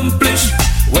is accomplished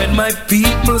when my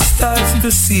people starts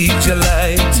to seek your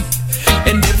light,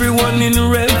 and everyone in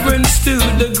reverence to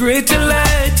the greater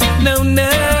light. Now,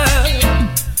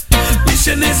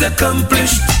 mission is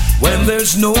accomplished when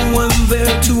there's no one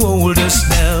there to hold us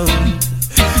down.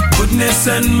 Goodness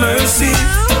and mercy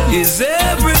is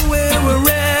everywhere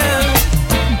around.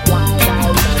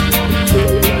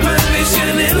 My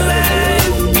mission in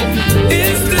life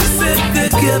is to set the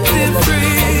captive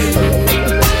free,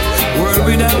 world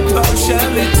without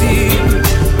partiality.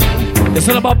 It's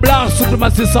all about black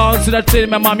supremacy sounds. So that's it,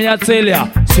 my mommy, I tell ya.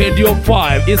 Radio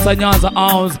 5, it's a Nyanza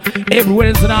House. Every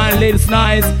Wednesday night, ladies'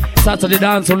 nights, Saturday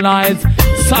dance on nights,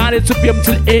 Sunday 2 p.m.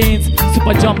 till 8,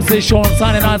 Super Jam Session,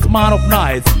 Sunday nights, Man of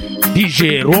Nights,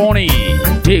 DJ Ronnie,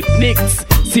 Techniques,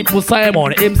 Simple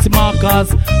Simon, MC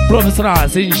Marcus, Professor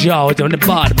Hans, and Jout on the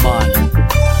bad man.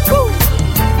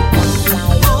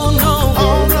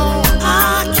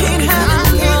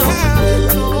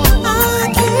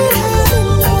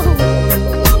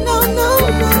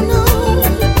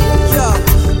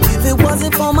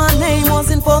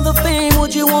 For the fame,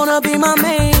 would you wanna be my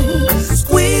main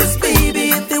squeeze,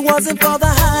 baby? If it wasn't for the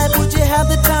hype, would you have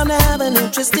the time to have an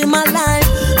interest in my life?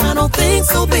 I don't think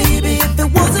so, baby. If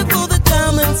it wasn't for the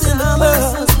diamonds in the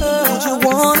pearls, would you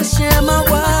wanna share my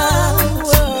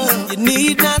world? You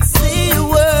need not say a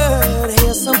word.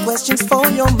 Here's some questions for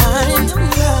your mind.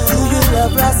 Do you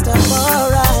love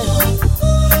Rastafari,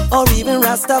 or even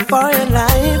Rastafarian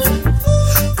life?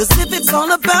 Cause if it's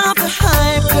all about the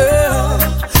hype, girl,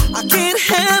 I can't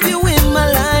have you in my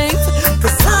life.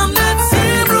 Cause I'm that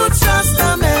same root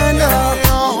Rasta man,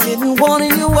 you didn't want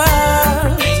in your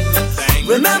world.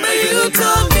 Remember you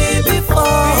told me before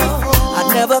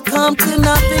I'd never come to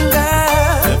nothing,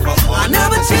 girl. I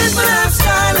never changed my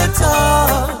lifestyle at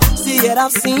all. See, yet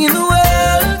I've seen the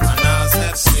world.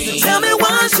 So tell me,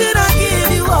 why should I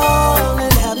give you all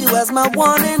and have you as my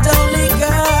one and only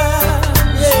girl?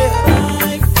 Yeah.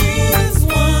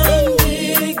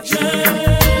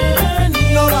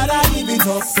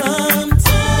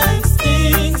 Sometimes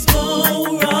things go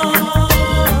wrong.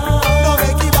 Don't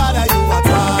make it bother you at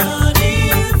all. But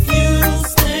if you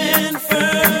stand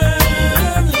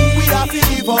firmly, we have to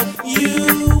give up. You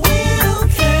will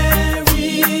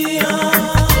carry on.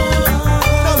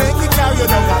 Don't make it carry you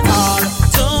down at all.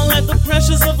 Don't let the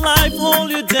pressures of life hold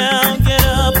you down. Get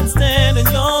up and stand in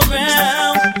your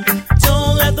ground.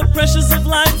 Don't let the pressures of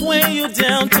life weigh you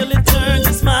down till it turns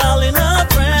you smiling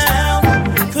around.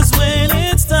 Cause when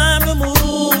it's time to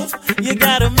move, you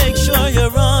gotta make sure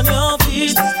you're on your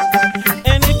feet.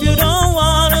 And if you don't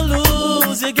wanna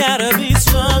lose, you gotta be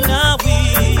strong, not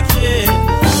weak. Yeah.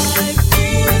 Life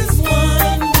is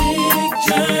one big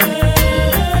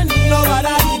journey.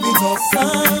 Nobody leave it up.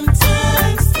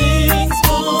 Sometimes things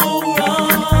go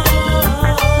wrong.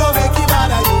 Don't make it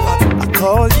bother you. I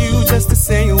called you just to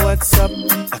say what's up.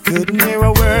 I couldn't hear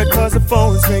a word cause the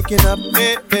phone's waking up.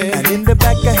 And in the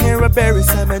back I hear a Barry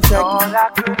Simon track. All I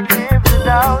could live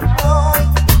without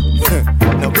you.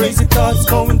 No crazy thoughts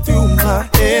going through my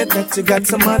head that you got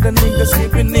some other niggas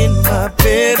sleeping in my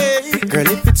bed. Girl,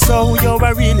 if it's so, yo,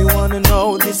 I really wanna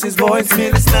know. This is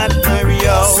voicemail, it's not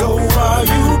Mario. So are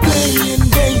you playing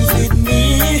games with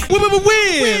me?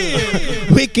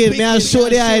 Wicked, man, show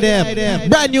the item.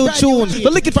 Brand new tune.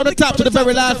 But lick it from the top to the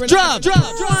very last drop.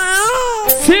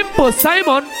 Simple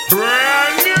Simon.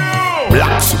 Brand new.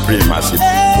 Black Supremacy.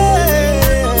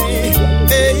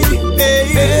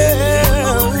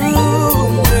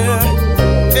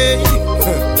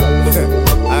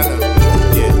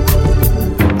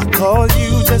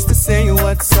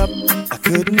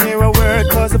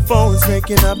 phone's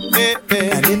waking up.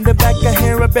 And in the back I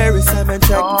hear a Barry Simon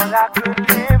track. All I could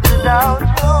live without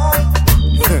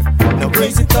you. Now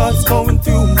crazy thoughts going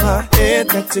through my head,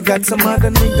 that you got some other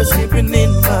niggas sleeping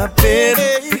in my bed.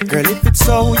 Girl, if it's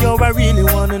so, yo, I really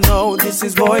wanna know. This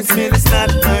is voicemail, it's not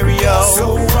Mario. So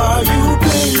are you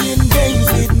playing games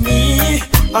with me?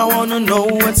 I wanna know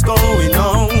what's going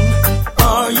on.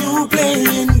 Are you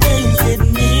playing games with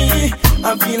me?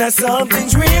 I feel like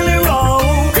something's really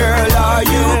wrong. Girl, are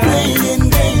you playing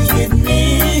games with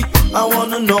me? I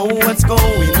wanna know what's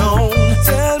going on.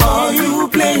 Tell me, are you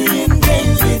playing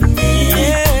games with me?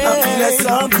 I feel like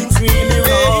something's really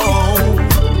wrong.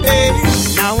 Hey.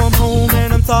 Now I'm home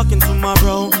and I'm talking to my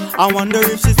bro. I wonder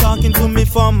if she's talking to me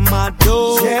from my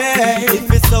door. Yeah.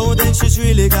 If it's so, then she's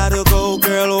really gotta go.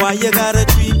 Girl, why you gotta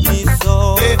treat me so?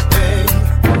 Hey.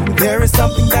 There is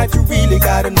something that you really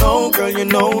gotta know. Girl, you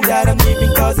know that I'm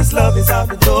leaving cause this love is out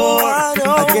the door.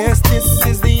 I guess this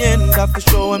is the end of the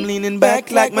show. I'm leaning back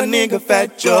like my nigga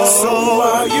Fat Joe. So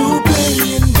are you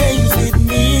playing games with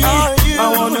me?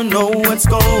 I wanna know what's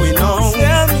going on.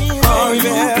 Are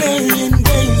you playing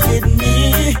games with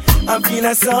me? I feel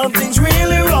like something's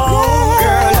really wrong.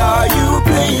 Girl, are you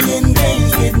playing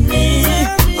games with me?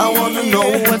 I wanna know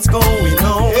what's going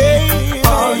on.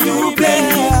 Are you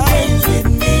playing games with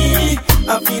me?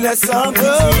 I feel like something's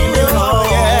really wrong.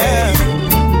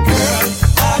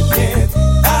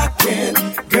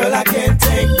 Girl, I can't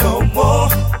take no more.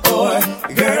 Boy,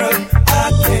 girl,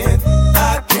 I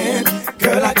can't,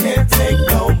 girl, I can't take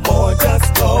no more.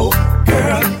 Just go,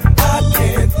 girl, I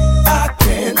can't,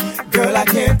 girl, I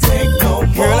can't take no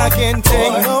more. Girl, I can't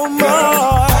take no more. I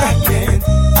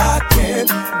can't,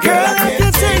 girl, I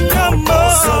can't take no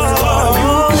more. So are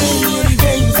you playing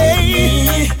games with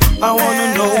me? I wanna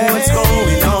know what's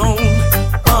going on.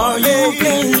 Are you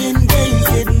playing games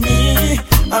with me?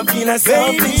 I feel like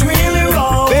something's really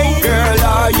wrong. Girl,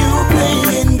 are you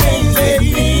playing games with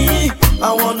me?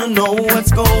 I wanna know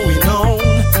what's going on.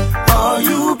 Are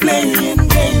you playing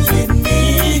games with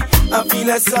me? I feel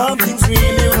like something's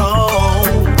really wrong.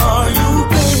 Are you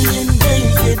playing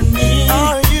games with me?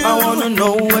 I wanna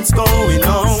know what's going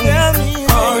on.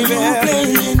 Are you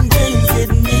playing games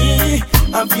with me?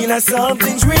 I feel like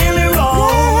something's really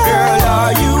wrong. Girl,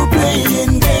 are you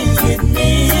playing games with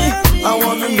me? I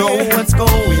wanna know what's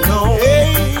going on.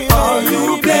 Are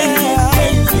you playing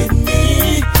games with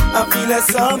me? I feel like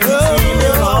something's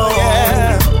really wrong.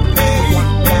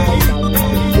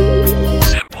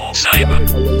 Simple Simon,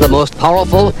 the most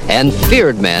powerful and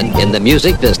feared man in the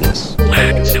music business.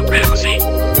 Black Supremacy.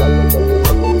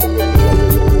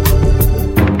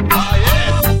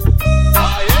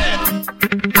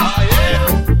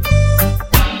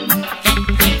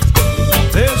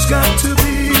 There's got to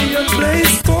be a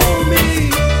place for me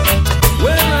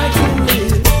where I can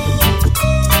live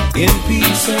in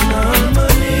peace and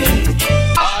harmony.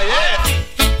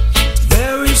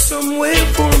 There is somewhere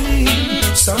for me,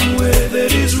 somewhere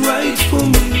that is right for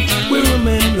me, where a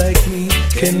man like me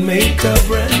can make a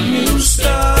brand new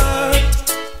start.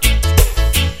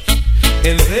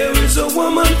 And there is a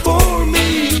woman for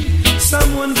me,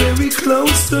 someone very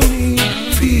close to me,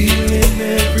 feeling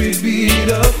every beat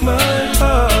of my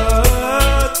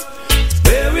heart.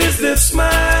 There is that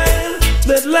smile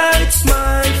that lights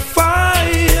my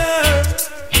fire,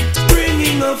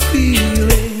 bringing a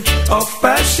feeling of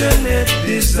passionate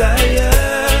desire.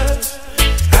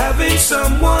 Having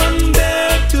someone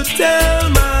there to tell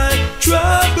my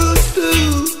troubles to,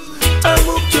 I'm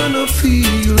hooked on a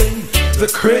feeling, the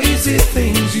crazy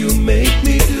things you make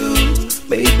me do,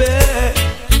 baby.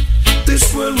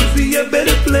 This world would be a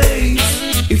better place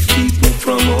if people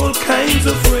from all kinds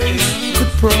of race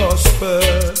could prosper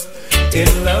in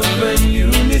love and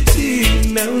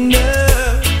unity. Now,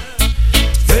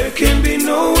 there can be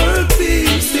no world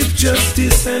peace if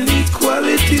justice and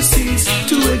equality cease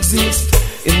to exist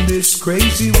in this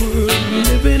crazy world we're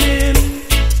living in.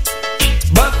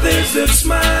 But there's a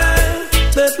smile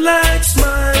that lights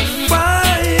my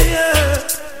fire,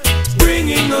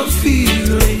 bringing a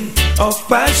feeling of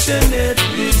passionate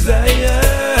desire.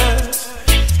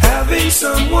 Having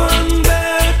someone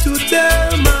there to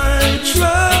tell my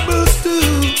troubles to,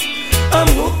 I'm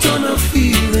hooked on a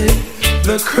feeling,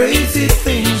 the crazy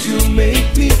things you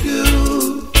make me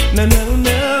do. Now,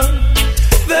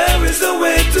 there is a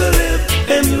way to live,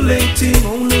 emulating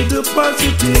only the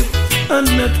positive and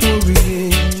not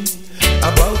worrying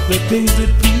about the things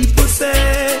that people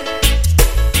say.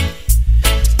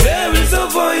 There is a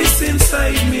voice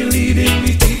inside me, leading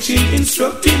me, teaching,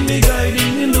 instructing me,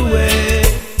 guiding in the way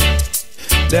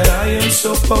that I am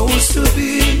supposed to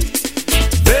be.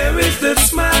 There is that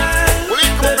smile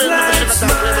that lights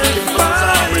my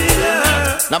fire.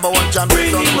 Number one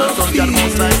champion, some get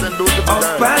most nice and beautiful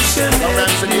girl. Now I'm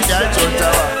singing the Eiffel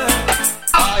Tower.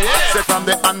 Say from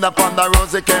the under upon the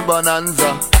rosy came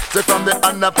bonanza. Say from the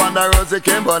under upon the rosy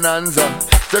came bonanza.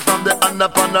 Say from the under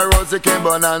upon the rosy came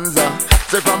bonanza.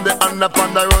 Say from the under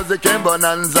upon the rosy came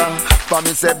bonanza. For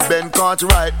me say Ben can't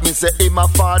write. Me say him a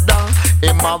father.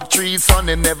 Him have 3 sons,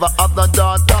 he never have a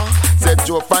daughter. Said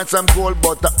Joe find some gold,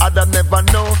 but the other never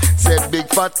know. Said big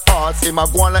fat horse, him a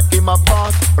go on like him a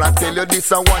boss. But I tell you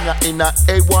this a one, you in a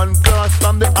A1 class.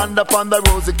 From the under upon the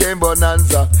rosy came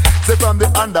bonanza. Say from the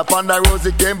under upon the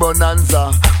rosy came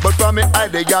bonanza. But from me I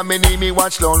dey ya me need me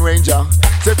watch Lone Ranger.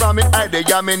 Say from me I dey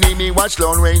ya me need me watch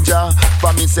Lone Ranger.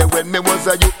 For me say when me was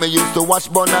a youth me used to watch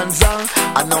Bonanza.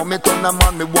 I know me turn a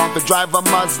man me want to drive a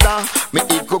Mazda. Me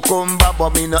eat cucumber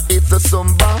but me no eat the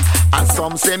Zumba. And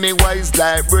some say me wise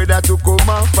like brother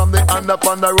Tukuma. From the under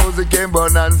upon the rosy came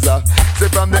bonanza. Say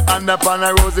from the under upon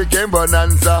the rosy came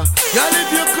bonanza. Girl,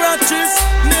 if your crutches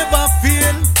never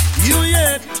fail you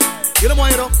yet, you know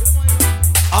what you know?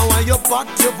 I want your butt,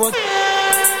 your butt.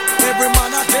 Every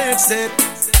man I takes it.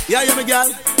 Yeah, me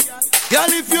girl. Girl,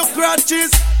 if your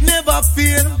crutches never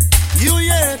fail you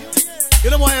yet, you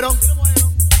know what you know?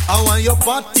 I want your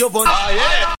butt, your butt.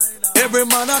 Every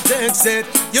man I takes it.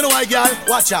 You know why, girl?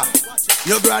 Watch out.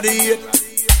 You graduate.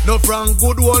 No from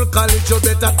good old college, you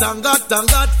better thank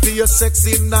God for your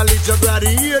sexy knowledge, you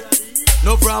graduate.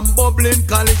 No from bubbling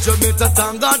college, you better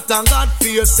thank God for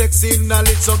your sexy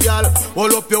knowledge. So girl,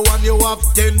 hold up your one, you have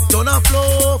 10 ton of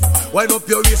fluff. Wind up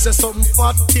your waist, say something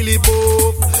fat, kill it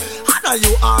both. And now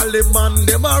you all the man,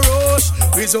 them a rush.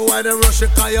 Reason why them rush,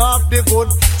 because you have the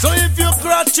good. So if your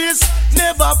crutches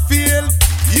never fail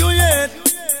you yet,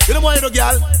 you know what you do,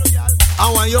 girl?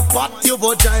 I want you pat your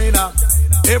vagina.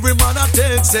 Every man that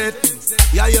takes it.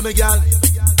 Yeah, me, girl.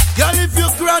 Girl, if your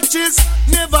crutches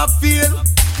never fail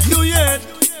you yet,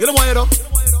 you know what you do?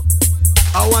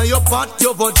 I want you pat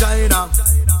your vagina.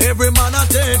 Every man that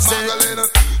takes it. Magdalena,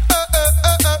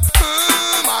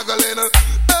 Magdalena,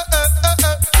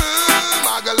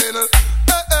 Magdalena,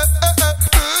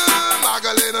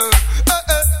 Magdalena,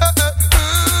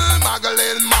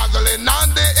 Magdalena, Magdalena,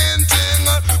 and the ending.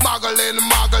 Magdalena,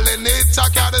 Magdalena, it's a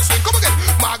cat sing. Come again,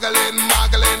 Magdalena,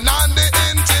 Magdalena, and the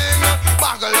ending.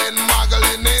 Magdalena,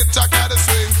 Magdalena, it's a cat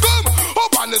swing. Come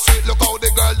up on the street, look how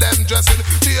the girl them dressing.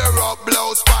 Tear up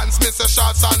blouse, pants, miss a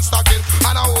shorts and stocking,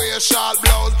 and I wear short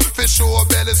blouse for show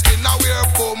belly skin. I wear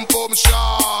pum pum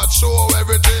short, show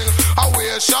everything. I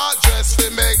wear short dress for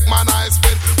make my eyes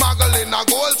spin. Magdalena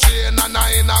gold chain and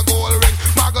I in a gold ring.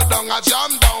 Magdalena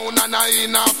jam down and I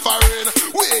in a foreign.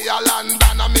 We a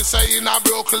London and me say in a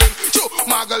Brooklyn. True,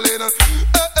 Magdalena,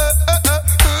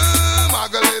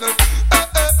 Magdalena,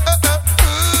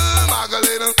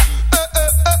 Magdalena,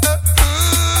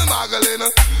 Magdalena,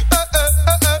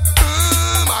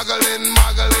 Magdalena,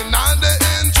 Magdalena, and the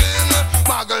engine.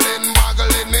 Magdalena,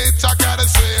 Magdalena, it's a cat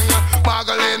swing.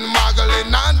 Magdalena,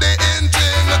 Magdalena, and the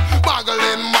engine.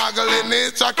 Magdalena, Magdalena,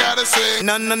 it's a cat swing.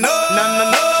 No, no, no, no,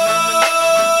 no, no.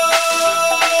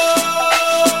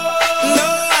 No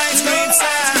ice cream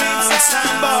sound,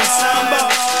 samba, samba.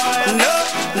 No,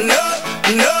 no,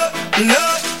 no, no,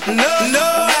 no, no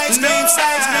ice cream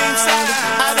sound.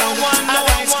 I don't want no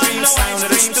ice cream sound.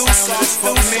 It is too soft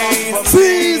for me.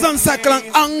 Seize and cycle and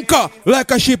anchor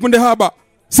like a ship in the harbor.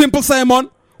 Simple Simon.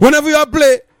 Whenever you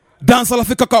play, dance all of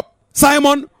the cup.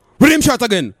 Simon, with him shot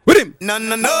again. With him. No,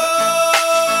 no, no.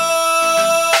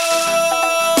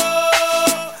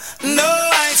 No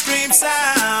ice cream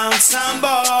sound, sound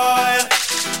boy.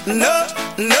 No,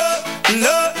 no,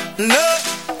 no, no.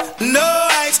 No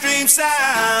ice cream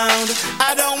sound.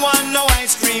 I don't want no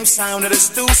ice cream sound. It is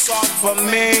too soft for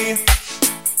me.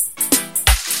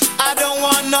 I don't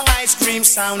want no ice cream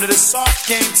sound. It is soft,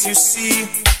 can't you see?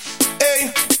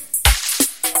 Hey,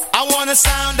 I want a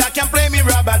sound that can play me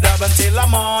rub-a-dub until the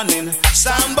morning.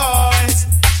 Sound boys.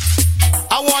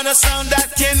 I want a sound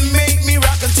that can make me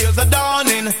rock until the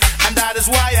dawning. And that is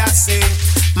why I say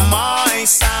my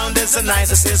sound is the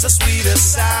nicest, is the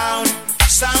sweetest sound.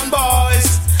 Sound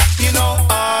boys. You know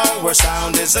our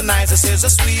sound is the nicest, is the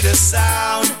sweetest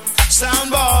sound. Sound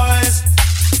boys.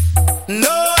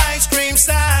 No ice cream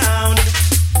sound.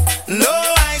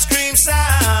 No ice cream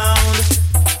sound.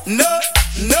 No,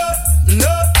 no,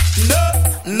 no, no,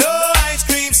 no ice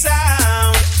cream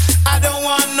sound. I don't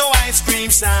want no ice cream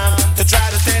sound to try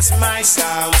to test my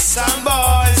sound. Sound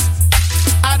boys.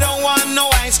 I don't want no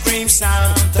ice cream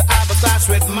sound to have a clash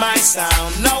with my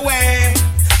sound. No way.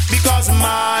 Because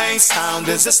my sound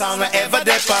is the sound wherever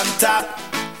they're on top.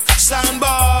 Sound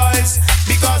boys.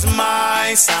 Because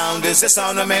my sound is the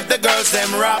sound that make the girls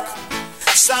them rock.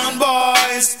 sound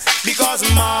boys, because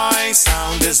my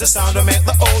sound is the sound that make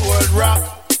the whole world rock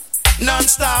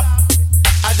non-stop.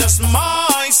 I just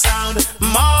my sound,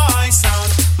 my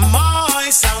sound, my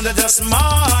sound, I just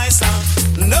my sound.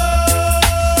 No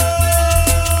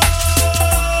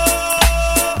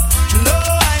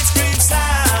ice cream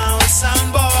sound,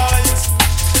 sound boys.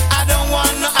 I don't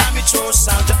want no amateur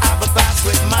sound to have a class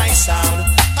with my sound.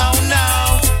 Oh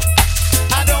no,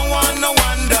 I don't want no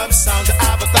one-dub sound to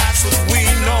have a class with we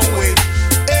know it.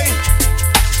 Hey,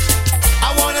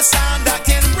 I want a sound that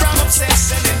can bring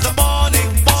obsession in the morning.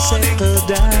 Settle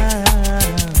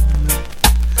down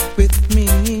with me.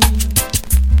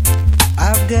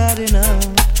 I've got enough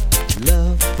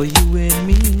love for you and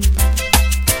me,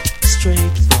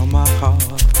 straight from my heart.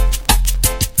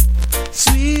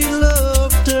 Sweet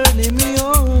love turning me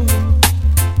on.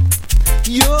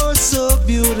 You're so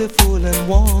beautiful and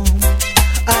warm.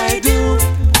 I do.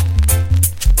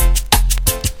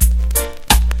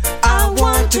 I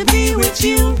want to be with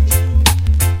you.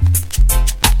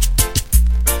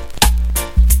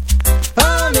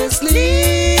 Honestly,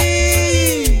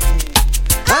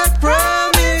 I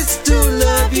promise to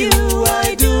love you,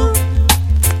 I do.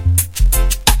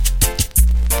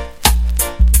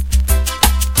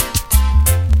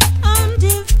 I'm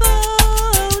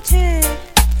devoted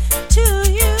to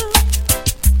you.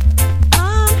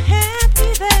 I'm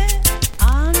happy that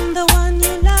I'm the one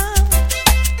you love,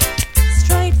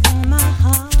 straight from my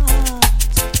heart.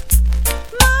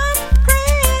 My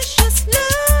precious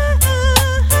love,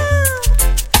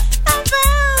 I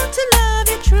vow to love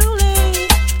you truly.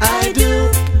 I do.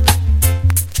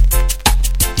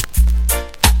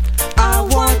 I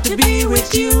want to be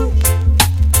with you.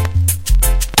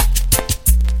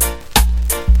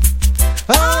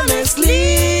 Honestly,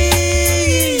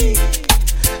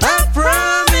 I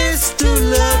promise to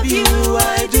love you,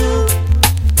 I do.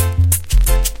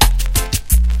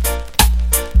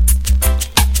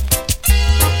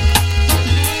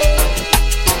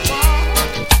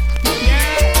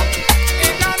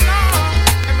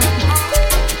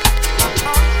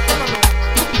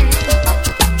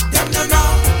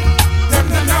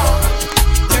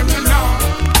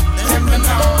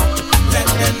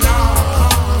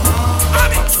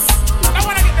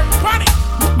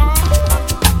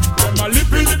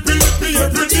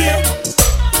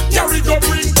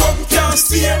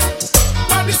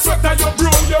 Sweater you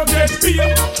blow, you get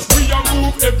paid. We a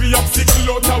move every obstacle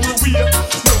out of we way.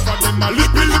 No for them a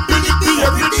lippy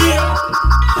every day.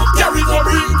 Carry go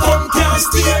bring come can't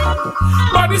stay.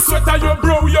 Body sweater you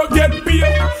blow, you get paid.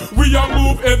 We a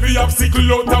move every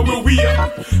obstacle out of we way.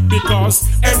 Because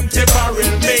empty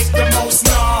barrel make the most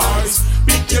noise.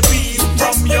 Pick your beat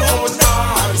from your own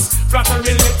eyes.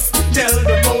 Flattering lips tell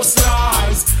the most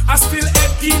lies. I still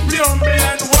head keep humble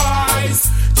and wise.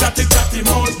 Chatty chatty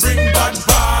mouth bring bad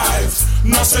vibes.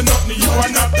 No say nothing, you are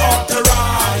not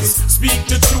authorized. Speak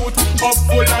the truth, up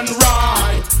full and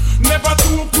right. Never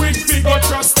too quick, figure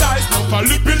trust ties. No for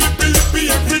lippy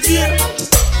every day.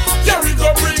 Carry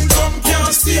go bring come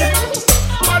can't stay.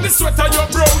 Body sweater your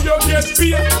brow, you get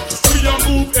paid. We a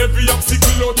move every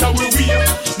obstacle out of we way.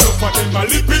 No for them a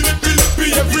lippy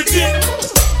every day.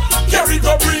 Carry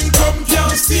go bring come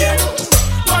can't stay.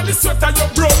 Body sweater your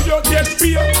brow, you get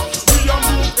paid.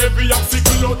 Every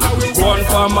obstacle out of we go on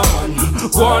for my man,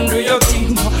 go on do your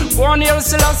thing. Go on here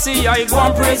Selassie, I go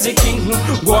on praise the king.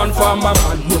 Go on for my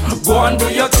man, go on do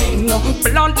your thing.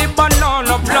 Plant the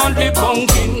banana, plant the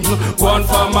pumpkin. Go on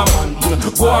for my man,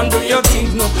 go on do your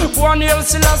thing. Go on here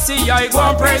Selassie, I go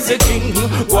on praise the king.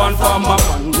 Go on for my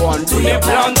man, go on do your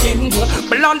planting.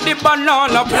 Plant the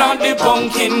banana, plant the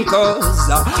pumpkin. Cause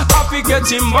happy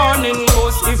get him morning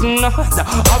ghost. If not,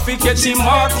 happy get him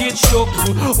market shop.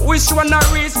 Which one I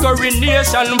reach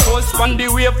coronation post on the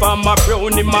way from my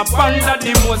brownie, my panda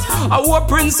the most. Our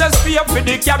princess pay for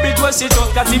the cabbage where she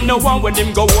toast. Cause him no one when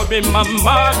him go home in my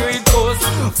Margaret toast.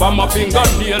 For my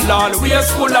fingernail always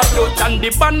full of blood. And the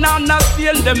banana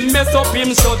still them mess up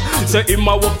him shut. So him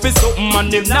a work for something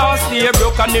and him now stay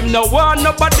broke. And him no want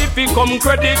nobody fi come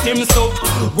credit himself.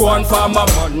 Go on for my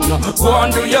man, go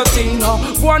on do your thing.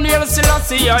 Go on here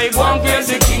Selassie, I go on get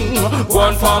the king. Go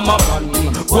on for my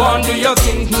man, go on do your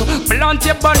thing. Plant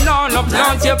your banana,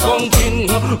 plant your pumpkin.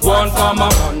 Go on for my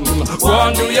man, Go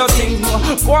on do your thing.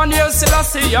 Go on your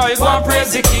Selassie, I go and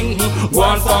praise the king. Go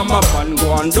on farm up and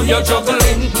go on do your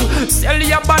juggling. Sell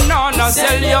your banana,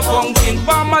 sell your pumpkin.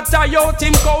 Farmer tie out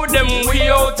him cow, them we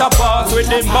out a pass. With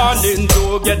the morning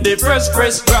to get the fresh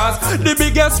grass. The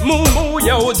biggest moo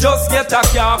yo, just get a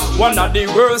car. One of the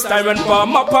worst time when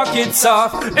farmer pockets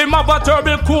off. Him have a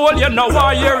terrible cold, you know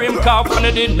I hear him cough. One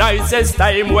of the nicest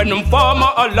time when him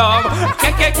farmer alarm.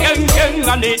 Ken,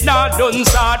 and it not done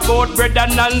start. Both bread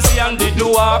and Nancy and the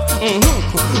dwarf.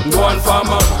 Go on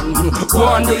farmer man, go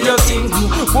on do your thing.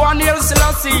 Go on here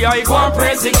Selassie, I go and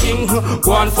praise the king.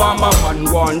 Go on farmer man,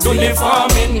 go on do the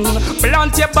farming.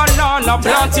 Plant your banana,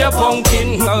 plant your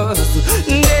pumpkin.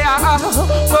 They are,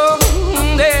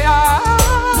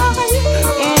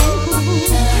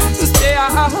 stay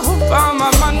out,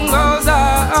 farmer man goes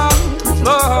on.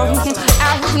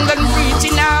 I'm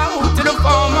reaching out to the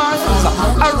farmers.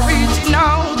 I'm reaching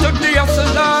out to the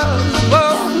hustlers.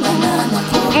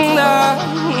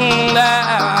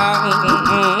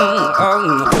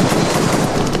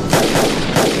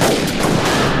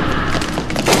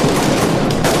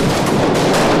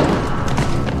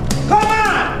 Come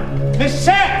on! Me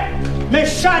say, me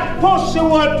shot pussy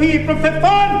world people for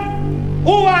fun.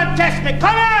 Who want test me?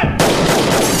 Come on!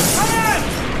 Come on!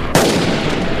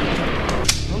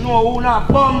 You know who not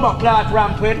bumbo clot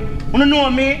ramp with? You know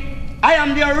me? I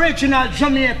am the original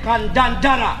Jamaican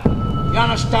Dandana. You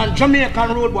understand?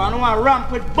 Jamaican road boy. I don't want to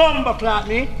ramp with bumbo clot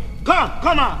me.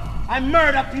 Come on. I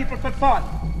murder people for fun.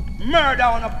 Murder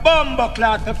on a bumbo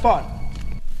clot for fun.